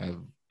going to have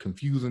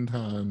confusing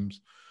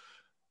times.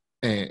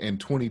 And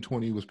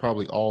 2020 was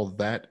probably all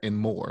that and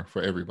more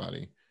for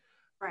everybody.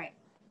 Right.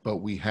 But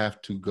we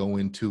have to go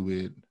into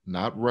it,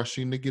 not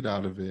rushing to get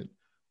out of it,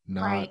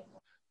 not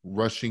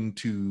rushing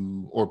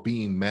to or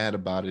being mad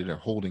about it or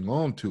holding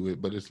on to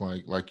it. But it's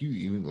like you,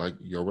 even like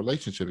your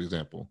relationship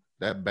example,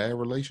 that bad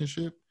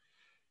relationship,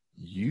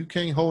 you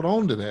can't hold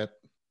on to that,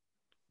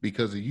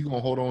 because you're going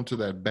to hold on to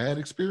that bad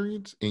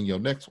experience in your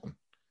next one.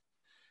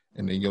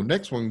 And then your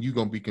next one, you're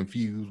going to be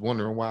confused,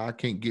 wondering why I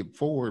can't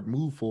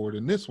move forward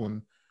in this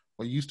one.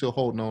 Well, you still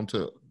holding on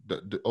to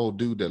the old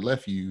dude that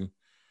left you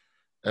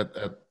at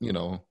the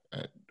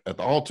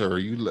altar. Or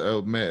you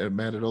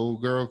mad at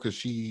old girl because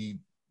she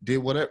did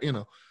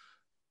whatever,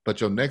 but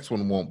your next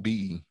one won't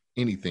be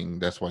anything.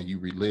 That's why you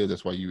relive.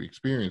 That's why you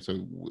experience.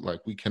 So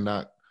like, we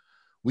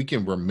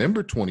can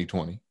remember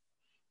 2020,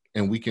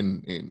 and we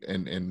can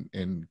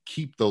and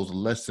keep those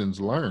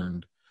lessons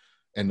learned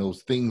and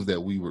those things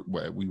that were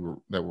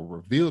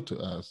revealed to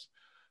us.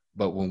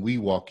 But when we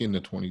walk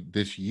into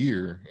this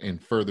year and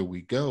further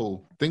we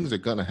go, things are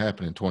going to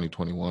happen in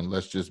 2021.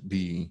 Let's just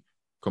be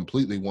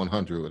completely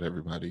 100 with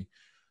everybody.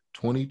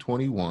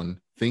 2021,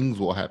 things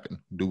will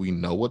happen. Do we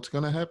know what's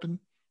going to happen?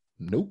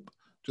 Nope.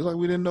 Just like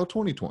we didn't know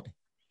 2020.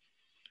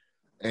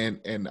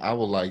 And I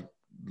will like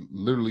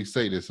literally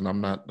say this, and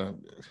I'm not,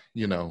 I'm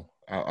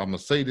going to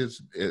say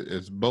this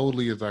as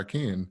boldly as I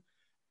can.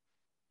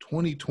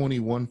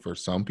 2021 for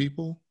some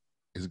people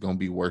is going to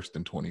be worse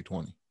than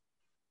 2020.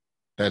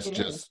 That's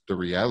just the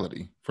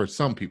reality for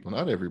some people,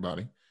 not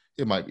everybody.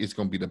 it's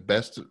going to be the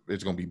best.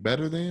 It's going to be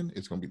better than,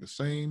 it's going to be the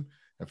same.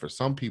 And for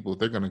some people,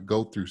 they're going to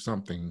go through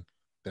something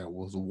that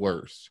was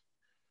worse.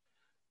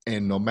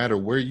 And no matter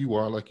where you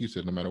are, like you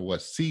said, no matter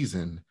what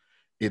season,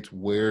 it's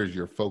where's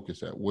your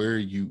focus at,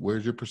 where's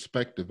your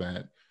perspective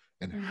at,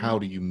 and how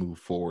do you move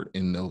forward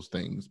in those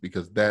things?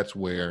 Because that's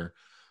where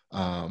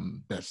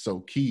that's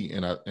so key.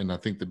 And I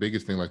think the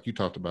biggest thing, like you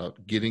talked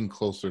about, getting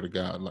closer to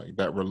God, like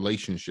that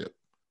relationship,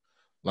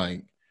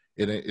 like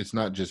it's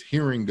not just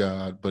hearing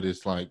God, but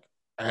it's like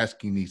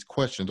asking these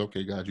questions.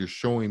 Okay, God, you're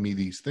showing me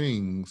these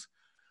things.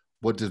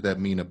 What does that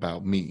mean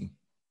about me?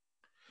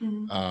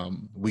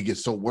 We get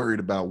so worried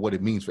about what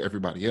it means for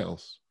everybody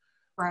else.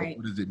 Right.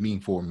 What does it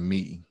mean for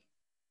me?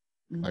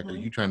 Like, are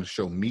you trying to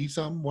show me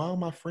something? Why are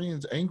my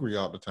friends angry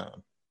all the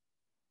time?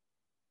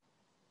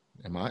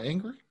 Am I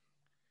angry?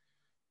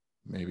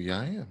 Maybe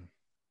I am.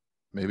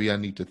 Maybe I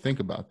need to think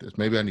about this.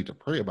 Maybe I need to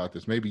pray about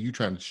this. Maybe you're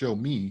trying to show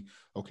me,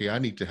 okay, I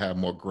need to have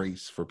more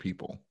grace for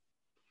people.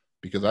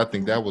 Because I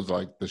think that was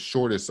like the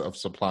shortest of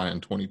supply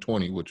in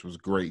 2020, which was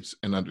grace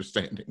and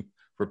understanding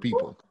for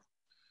people.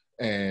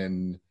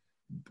 And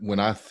when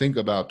I think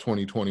about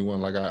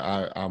 2021, like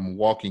I'm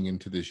walking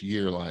into this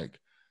year, like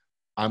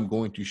I'm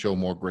going to show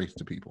more grace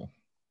to people.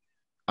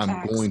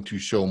 I'm going to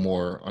show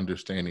more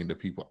understanding to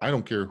people. I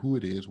don't care who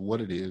it is,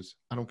 what it is.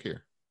 I don't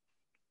care.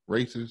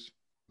 Races,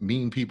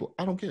 mean people.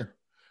 I don't care.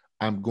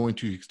 I'm going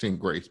to extend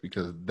grace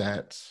because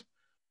that's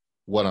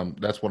what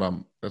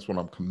I'm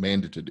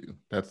commanded to do.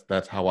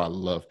 That's how I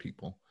love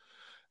people.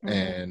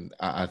 And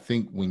I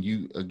think when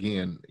you,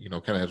 again,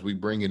 kind of as we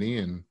bring it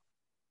in,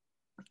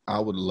 I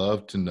would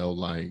love to know,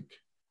 like,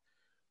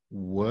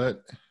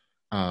 what,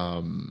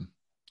 kind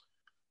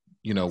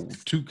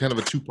of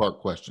a two-part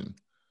question.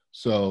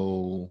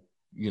 So,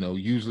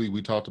 usually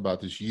we talked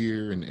about this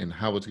year and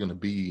how it's going to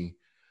be,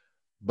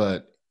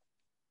 but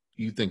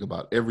you think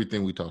about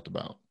everything we talked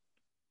about.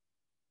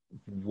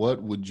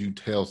 What would you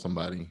tell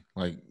somebody?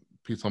 Like,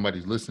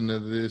 somebody's listening to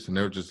this and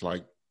they're just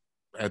like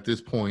at this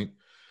point,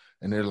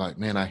 and they're like,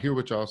 man, I hear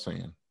what y'all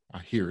saying. I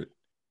hear it.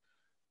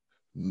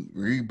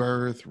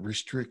 Rebirth,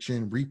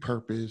 restriction,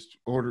 repurposed,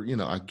 order,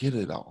 I get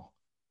it all.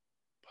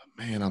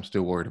 But man, I'm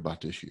still worried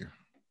about this year.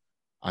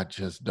 I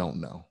just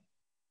don't know.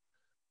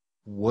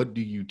 What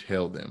do you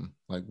tell them?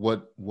 Like,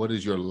 what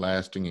is your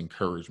lasting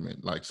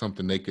encouragement? Like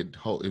something they could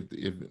hold.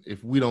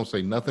 If we don't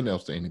say nothing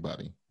else to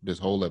anybody this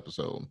whole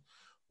episode,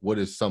 what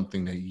is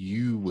something that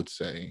you would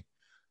say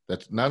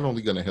that's not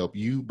only going to help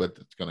you, but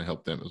it's going to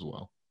help them as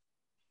well?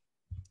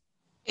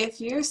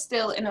 If you're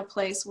still in a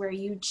place where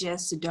you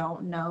just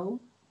don't know,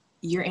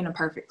 you're in a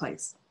perfect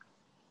place.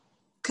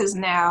 Because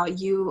now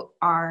you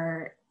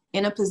are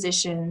in a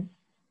position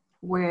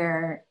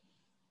where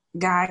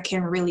God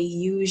can really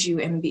use you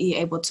and be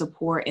able to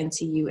pour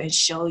into you and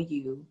show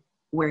you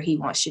where he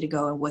wants you to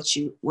go and what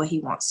he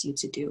wants you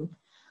to do.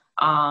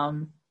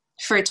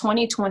 For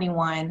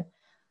 2021,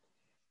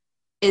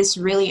 it's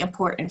really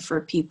important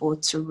for people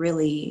to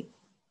really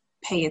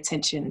pay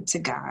attention to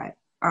God.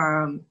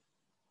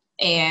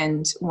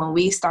 And when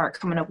we start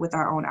coming up with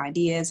our own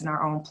ideas and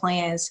our own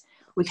plans,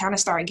 we kind of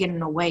start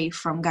getting away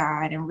from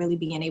God and really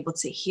being able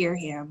to hear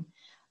him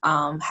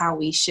how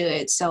we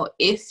should. So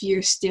if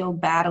you're still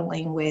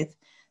battling with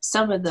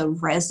some of the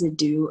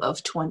residue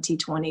of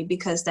 2020,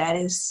 because that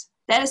is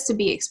to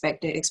be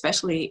expected,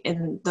 especially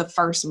in the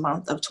first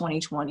month of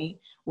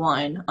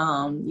 2021.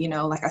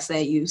 Like I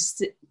said, you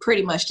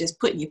pretty much just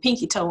putting your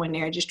pinky toe in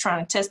there, just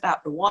trying to test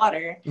out the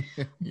water.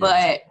 Yeah.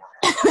 But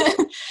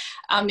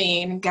I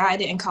mean, God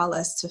didn't call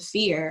us to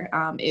fear.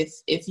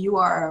 If you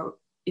are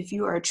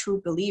a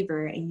true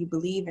believer and you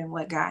believe in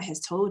what God has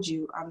told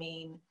you, I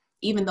mean,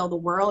 even though the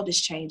world is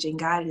changing,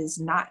 God is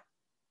not.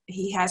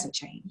 He hasn't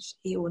changed.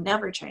 He will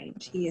never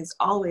change. He is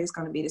always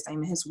going to be the same.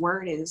 And his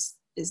word is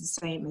the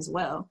same as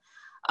well.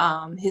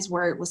 His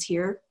word was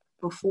here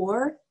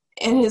before,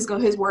 and his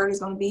word is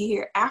going to be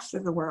here after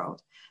the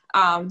world.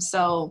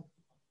 So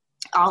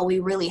all we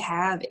really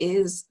have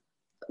is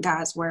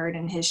God's word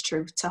and his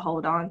truth to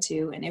hold on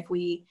to. And if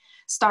we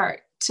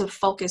start to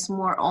focus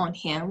more on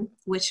him,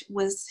 which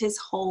was his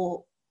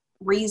whole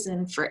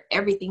reason for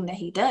everything that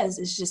he does,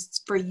 is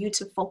just for you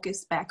to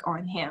focus back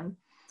on him.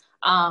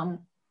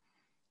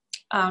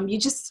 You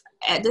just,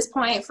 at this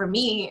point, for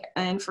me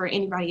and for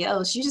anybody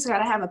else, you just got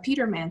to have a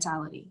Peter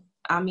mentality.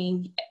 I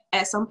mean,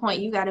 at some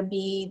point you got to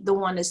be the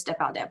one to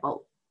step out that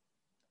boat,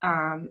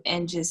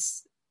 and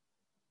just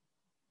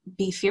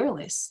be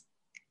fearless.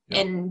 Yeah.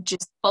 And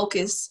just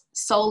focus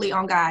solely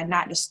on God,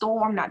 not the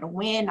storm, not the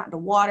wind, not the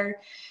water,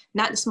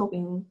 not the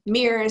smoking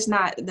mirrors,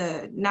 not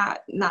the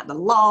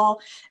law,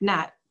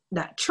 not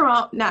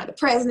Trump, not the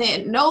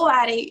president,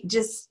 nobody.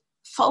 Just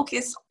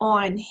focus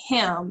on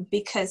him,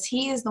 because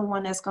he is the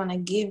one that's going to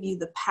give you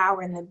the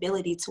power and the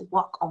ability to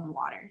walk on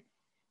water.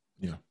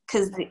 Yeah.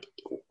 Because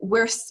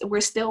we're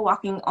still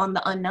walking on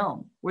the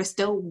unknown. We're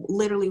still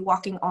literally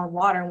walking on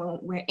water when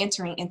we're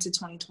entering into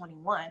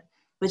 2021.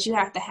 But you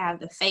have to have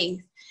the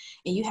faith,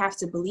 and you have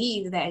to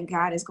believe that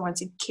God is going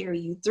to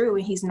carry you through,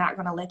 and he's not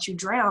going to let you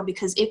drown.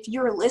 Because if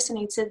you're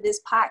listening to this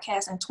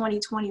podcast in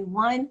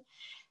 2021,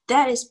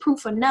 that is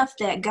proof enough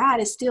that God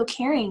is still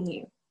carrying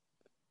you.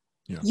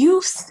 Yeah.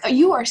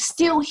 You are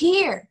still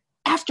here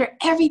after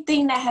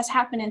everything that has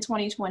happened in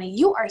 2020.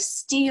 You are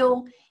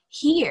still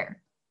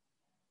here.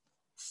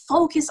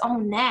 Focus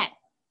on that.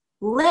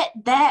 Let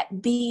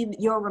that be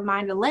your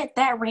reminder. Let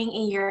that ring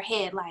in your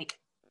head. Like,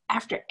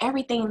 after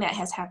everything that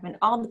has happened,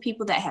 all the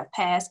people that have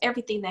passed,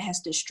 everything that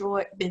has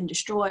been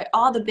destroyed,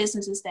 all the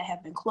businesses that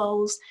have been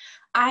closed,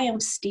 I am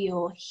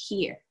still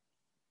here.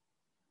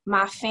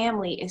 My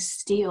family is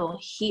still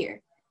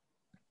here.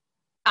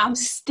 I'm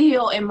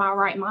still in my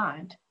right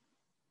mind.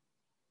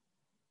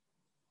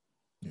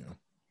 Yeah.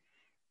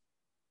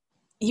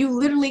 You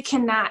literally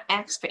cannot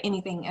ask for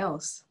anything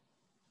else.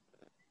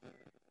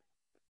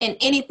 And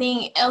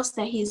anything else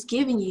that he's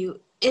giving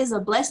you is a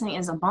blessing,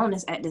 is a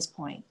bonus at this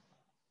point.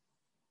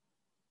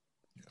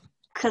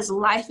 Because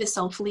life is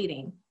so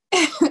fleeting.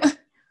 That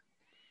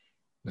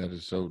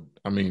is so,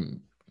 I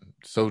mean,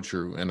 so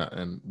true.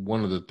 And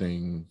one of the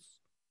things,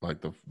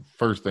 like the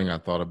first thing I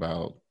thought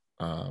about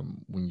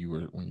when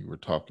you were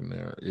talking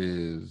there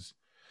is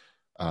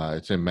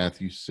it's in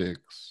Matthew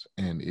 6,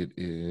 and it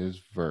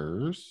is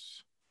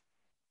verse,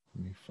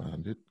 let me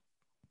find it.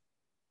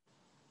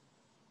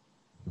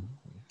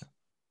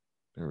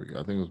 There we go.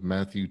 I think it was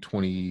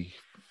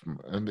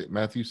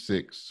Matthew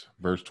 6,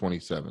 verse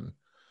 27.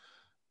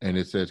 And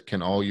it says,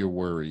 can all your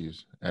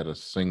worries add a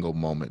single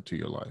moment to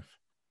your life?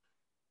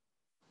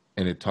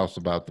 And it talks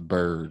about the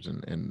birds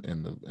and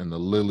the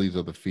lilies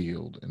of the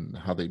field and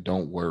how they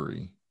don't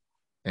worry.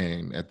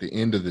 And at the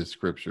end of this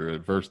scripture,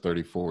 at verse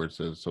 34, it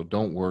says, so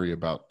don't worry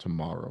about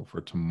tomorrow, for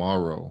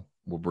tomorrow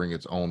will bring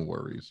its own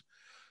worries.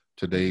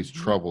 Today's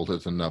trouble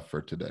is enough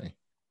for today.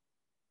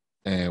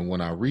 And when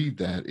I read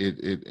that,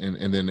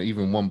 and then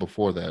even one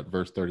before that,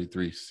 verse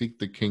 33, seek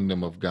the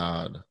kingdom of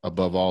God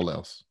above all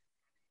else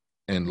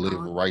and live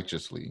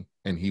righteously,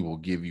 and he will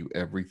give you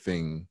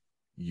everything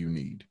you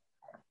need.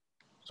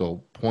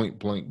 So point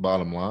blank,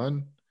 bottom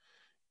line,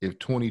 if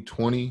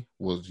 2020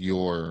 was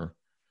your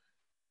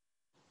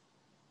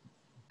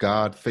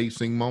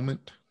God-facing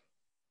moment,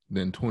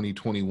 then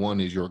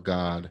 2021 is your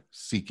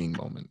God-seeking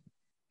moment.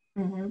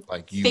 Mm-hmm.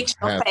 Like you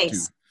have to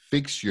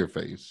fix your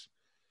face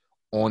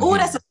on him.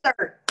 That's a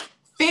shirt.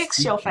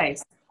 Fix your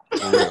face.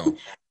 For real.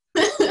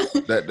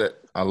 that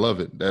I love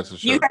it. That's a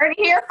shirt. You heard it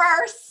here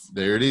first.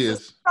 There it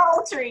is.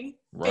 Poultry.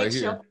 Right fix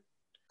here.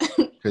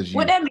 Because you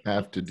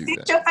have to do fix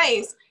that. Fix your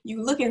face.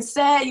 You looking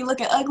sad, you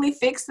looking ugly,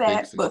 fix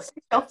that. But fix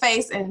your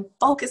face and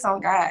focus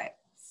on God.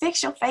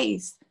 Fix your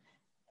face.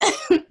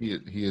 He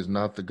is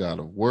not the God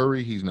of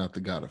worry. He's not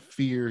the God of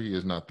fear. He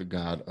is not the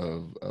God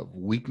of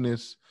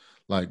weakness.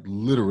 Like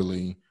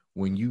literally,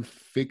 when you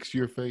fix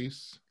your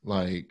face,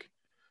 like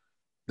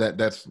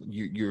that's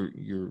you're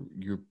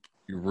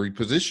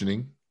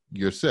repositioning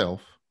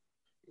yourself.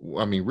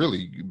 I mean,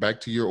 really, back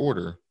to your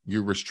order.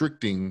 You're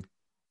restricting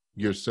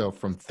yourself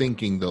from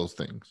thinking those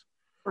things.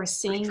 Or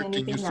seeing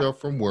restricting yourself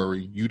from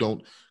worry. You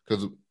don't,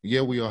 because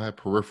yeah, we all have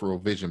peripheral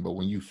vision, but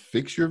when you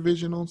fix your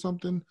vision on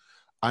something,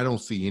 I don't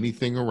see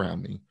anything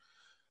around me.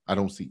 I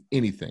don't see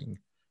anything.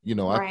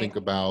 I think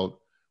about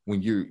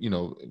when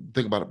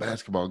think about a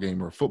basketball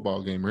game or a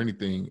football game or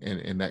anything,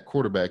 and that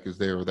quarterback is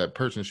there or that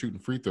person shooting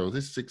free throws,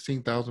 there's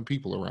 16,000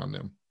 people around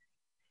them.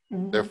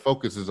 Mm-hmm. Their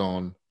focus is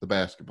on the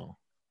basketball.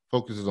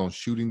 Focus is on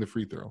shooting the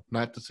free throw,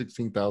 not the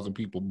 16,000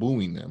 people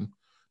booing them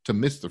to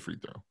miss the free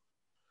throw.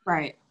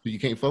 Right. So you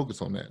can't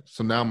focus on that.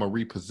 So now I'm going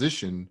to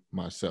reposition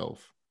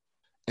myself,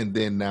 and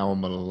then now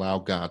I'm going to allow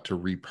God to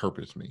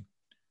repurpose me.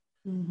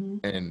 Mm-hmm.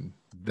 And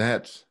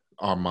that's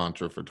our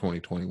mantra for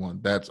 2021.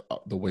 That's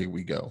the way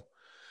we go.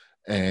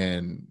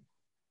 And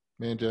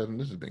man, Jasmine,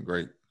 this has been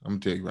great. I'm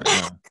gonna tell you right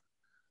now.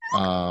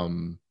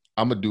 I'm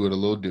gonna do it a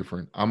little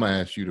different. I'm gonna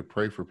ask you to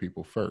pray for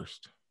people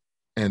first,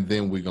 and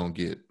then we're gonna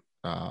get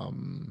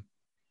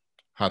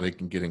how they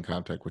can get in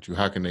contact with you.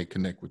 How can they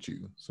connect with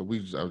you? So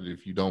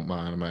if you don't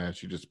mind, I'm gonna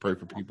ask you just pray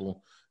for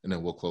people, and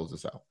then we'll close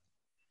this out.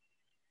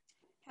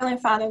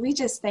 Heavenly Father, we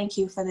just thank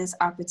you for this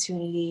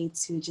opportunity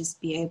to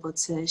just be able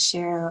to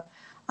share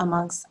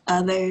amongst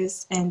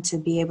others and to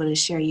be able to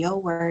share your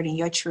word and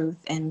your truth,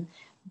 and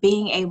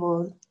being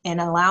able and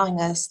allowing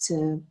us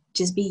to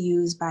just be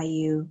used by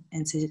you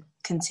and to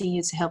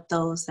continue to help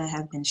those that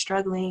have been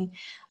struggling,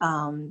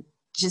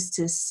 just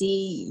to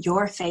see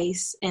your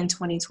face in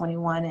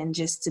 2021 and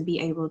just to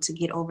be able to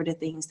get over the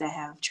things that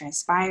have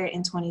transpired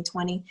in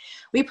 2020.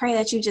 We pray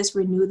that you just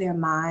renew their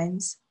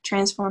minds,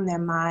 transform their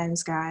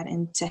minds, God,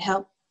 and to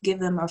help give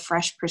them a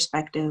fresh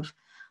perspective.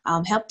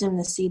 Help them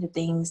to see the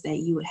things that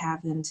you would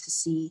have them to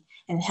see,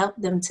 and help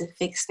them to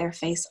fix their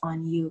face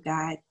on you,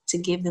 God, to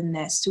give them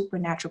that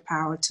supernatural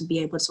power to be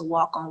able to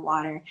walk on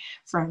water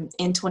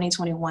in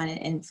 2021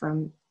 and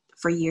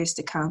for years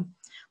to come.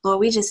 Lord,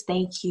 we just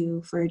thank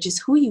you for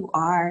just who you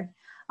are,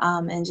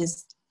 and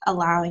just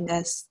allowing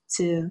us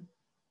to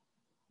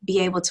be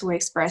able to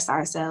express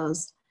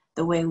ourselves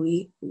the way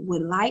we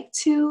would like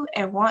to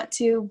and want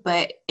to,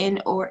 but in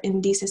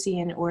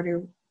decency and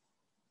order.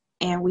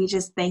 And we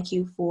just thank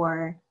you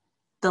for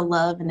the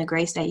love and the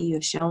grace that you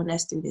have shown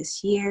us through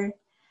this year.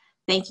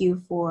 Thank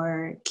you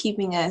for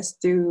keeping us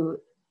through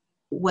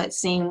what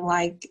seemed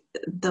like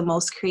the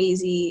most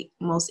crazy,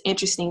 most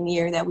interesting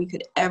year that we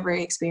could ever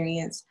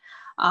experience,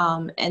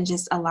 and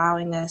just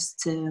allowing us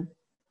to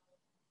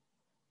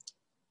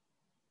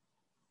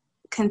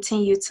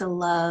continue to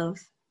love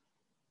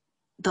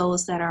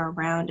those that are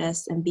around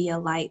us and be a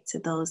light to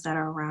those that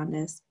are around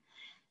us.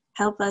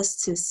 Help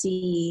us to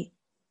see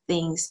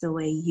things the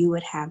way you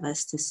would have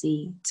us to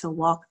see, to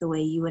walk the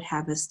way you would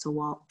have us to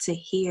walk, to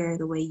hear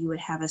the way you would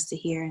have us to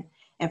hear,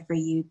 and for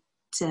you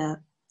to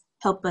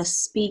help us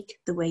speak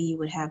the way you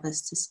would have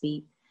us to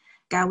speak.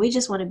 God, we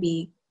just want to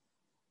be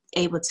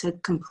able to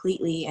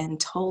completely and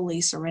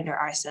totally surrender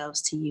ourselves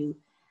to you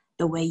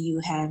the way you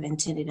have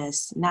intended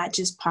us, not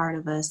just part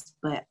of us,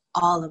 but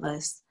all of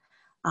us.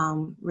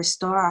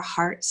 Restore our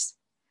hearts,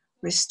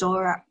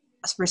 restore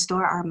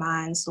our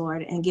minds,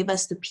 Lord, and give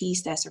us the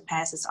peace that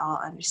surpasses all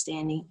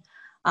understanding.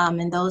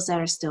 And those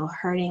that are still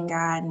hurting,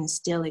 God, and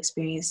still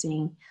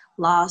experiencing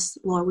loss,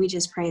 Lord, we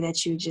just pray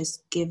that you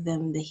just give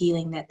them the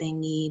healing that they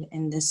need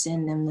and to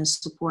send them the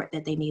support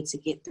that they need to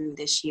get through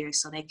this year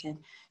so they can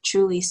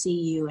truly see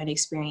you and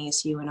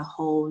experience you in a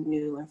whole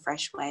new and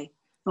fresh way.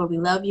 Lord, we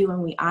love you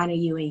and we honor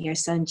you. In your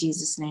son,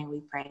 Jesus' name we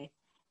pray.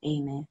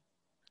 Amen.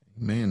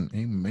 Amen.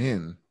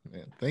 Amen.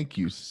 Man, thank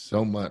you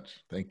so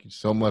much. Thank you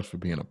so much for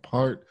being a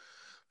part,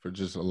 for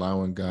just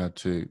allowing God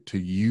to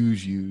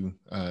use you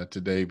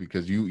today,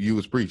 because you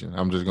was preaching.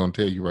 I'm just going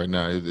to tell you right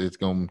now, it's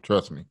going to,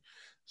 trust me,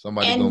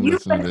 somebody's going to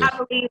listen to this. I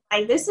believe,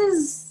 like, this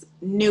is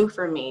new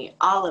for me,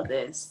 all of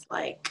this.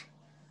 Like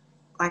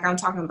I'm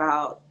talking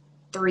about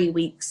 3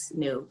 weeks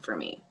new for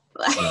me.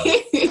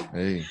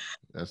 Hey,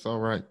 that's all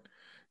right.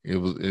 It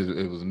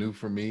was new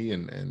for me,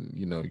 and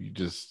you know, you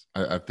just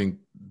I think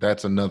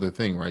that's another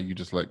thing, right? You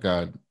just let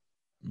God,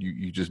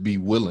 you just be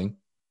willing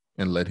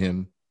and let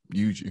him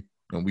use you.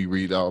 And we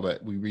read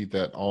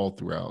that all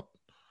throughout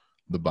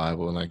the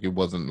Bible. And like, it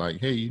wasn't like,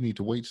 hey, you need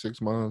to wait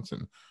 6 months.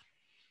 And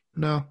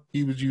no,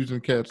 he was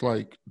using cats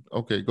like,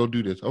 okay, go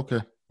do this. Okay.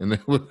 And then,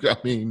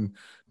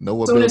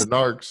 Noah building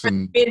arcs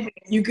and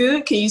you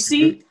good? Can you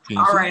see?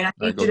 All right, I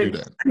need you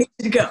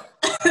to go.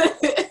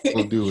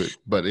 We'll do it.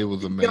 But it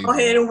was amazing. Go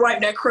ahead and wipe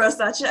that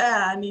crust out your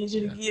eye. I need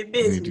you to get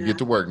busy. You need to get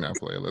to work now,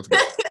 player. Let's go.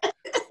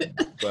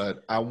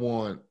 But I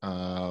want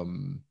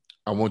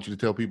you to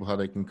tell people how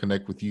they can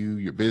connect with you,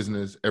 your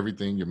business,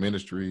 everything, your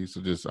ministry.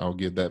 So I'll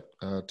give that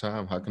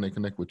time. How can they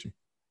connect with you?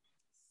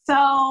 So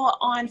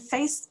on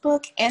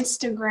Facebook,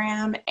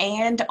 Instagram,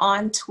 and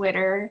on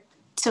Twitter,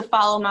 to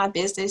follow my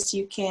business,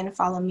 you can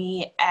follow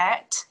me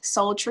at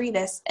Soultre.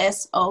 That's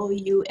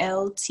SOULTRE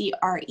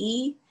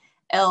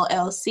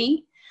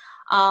LLC.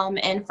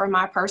 And for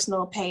my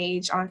personal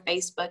page on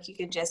Facebook, you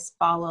can just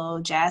follow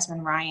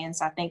Jasmine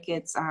Ryans. I think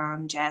it's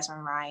Jasmine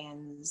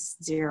Ryans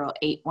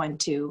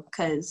 0812,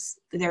 because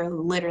there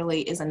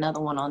literally is another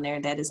one on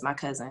there that is my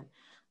cousin.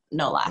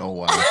 No lie. Oh,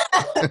 wow.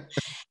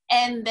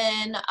 And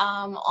then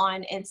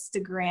on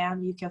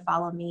Instagram, you can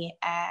follow me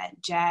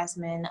at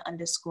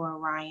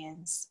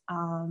Jasmine_Ryans.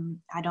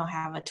 I don't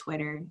have a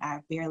Twitter.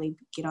 I barely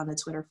get on the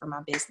Twitter for my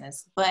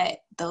business,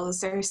 but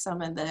those are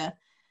some of the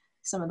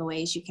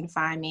ways you can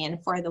find me.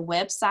 And for the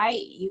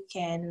website, you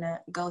can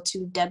go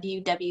to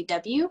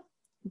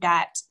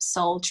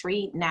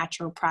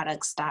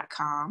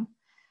www.soultrenaturalproducts.com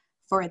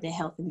for the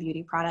health and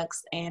beauty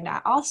products. And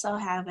I also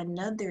have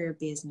another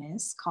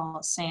business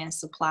called Sans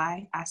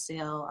Supply. I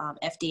sell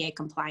FDA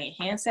compliant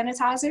hand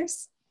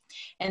sanitizers.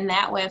 And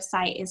that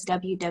website is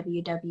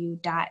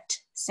www.sans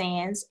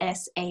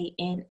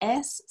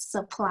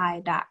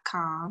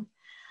supply.com.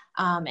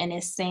 And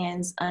it's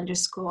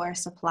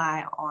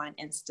sans_supply on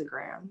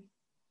Instagram.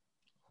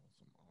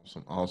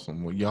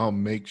 Awesome. Well, y'all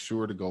make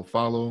sure to go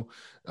follow.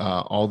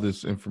 All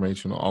this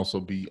information will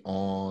also be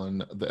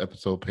on the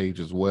episode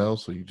page as well,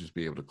 so you just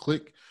be able to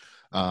click.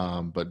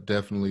 But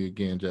definitely,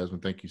 again,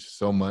 Jasmine, thank you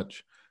so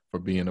much for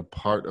being a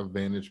part of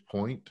Vantage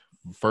Point.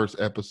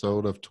 First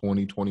episode of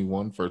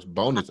 2021, first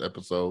bonus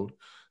episode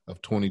of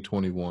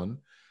 2021.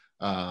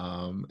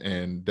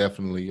 And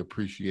definitely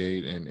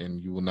appreciate,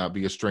 and you will not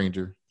be a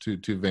stranger to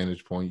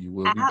Vantage Point. You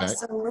will be back.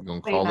 We're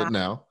going to call it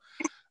now.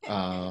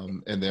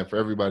 And then for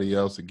everybody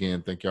else,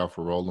 again, thank y'all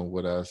for rolling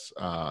with us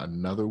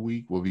another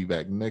week. We'll be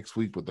back next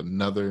week with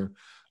another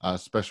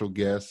special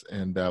guest,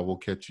 and we'll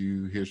catch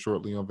you here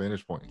shortly on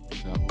Vantage Point.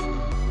 Ciao.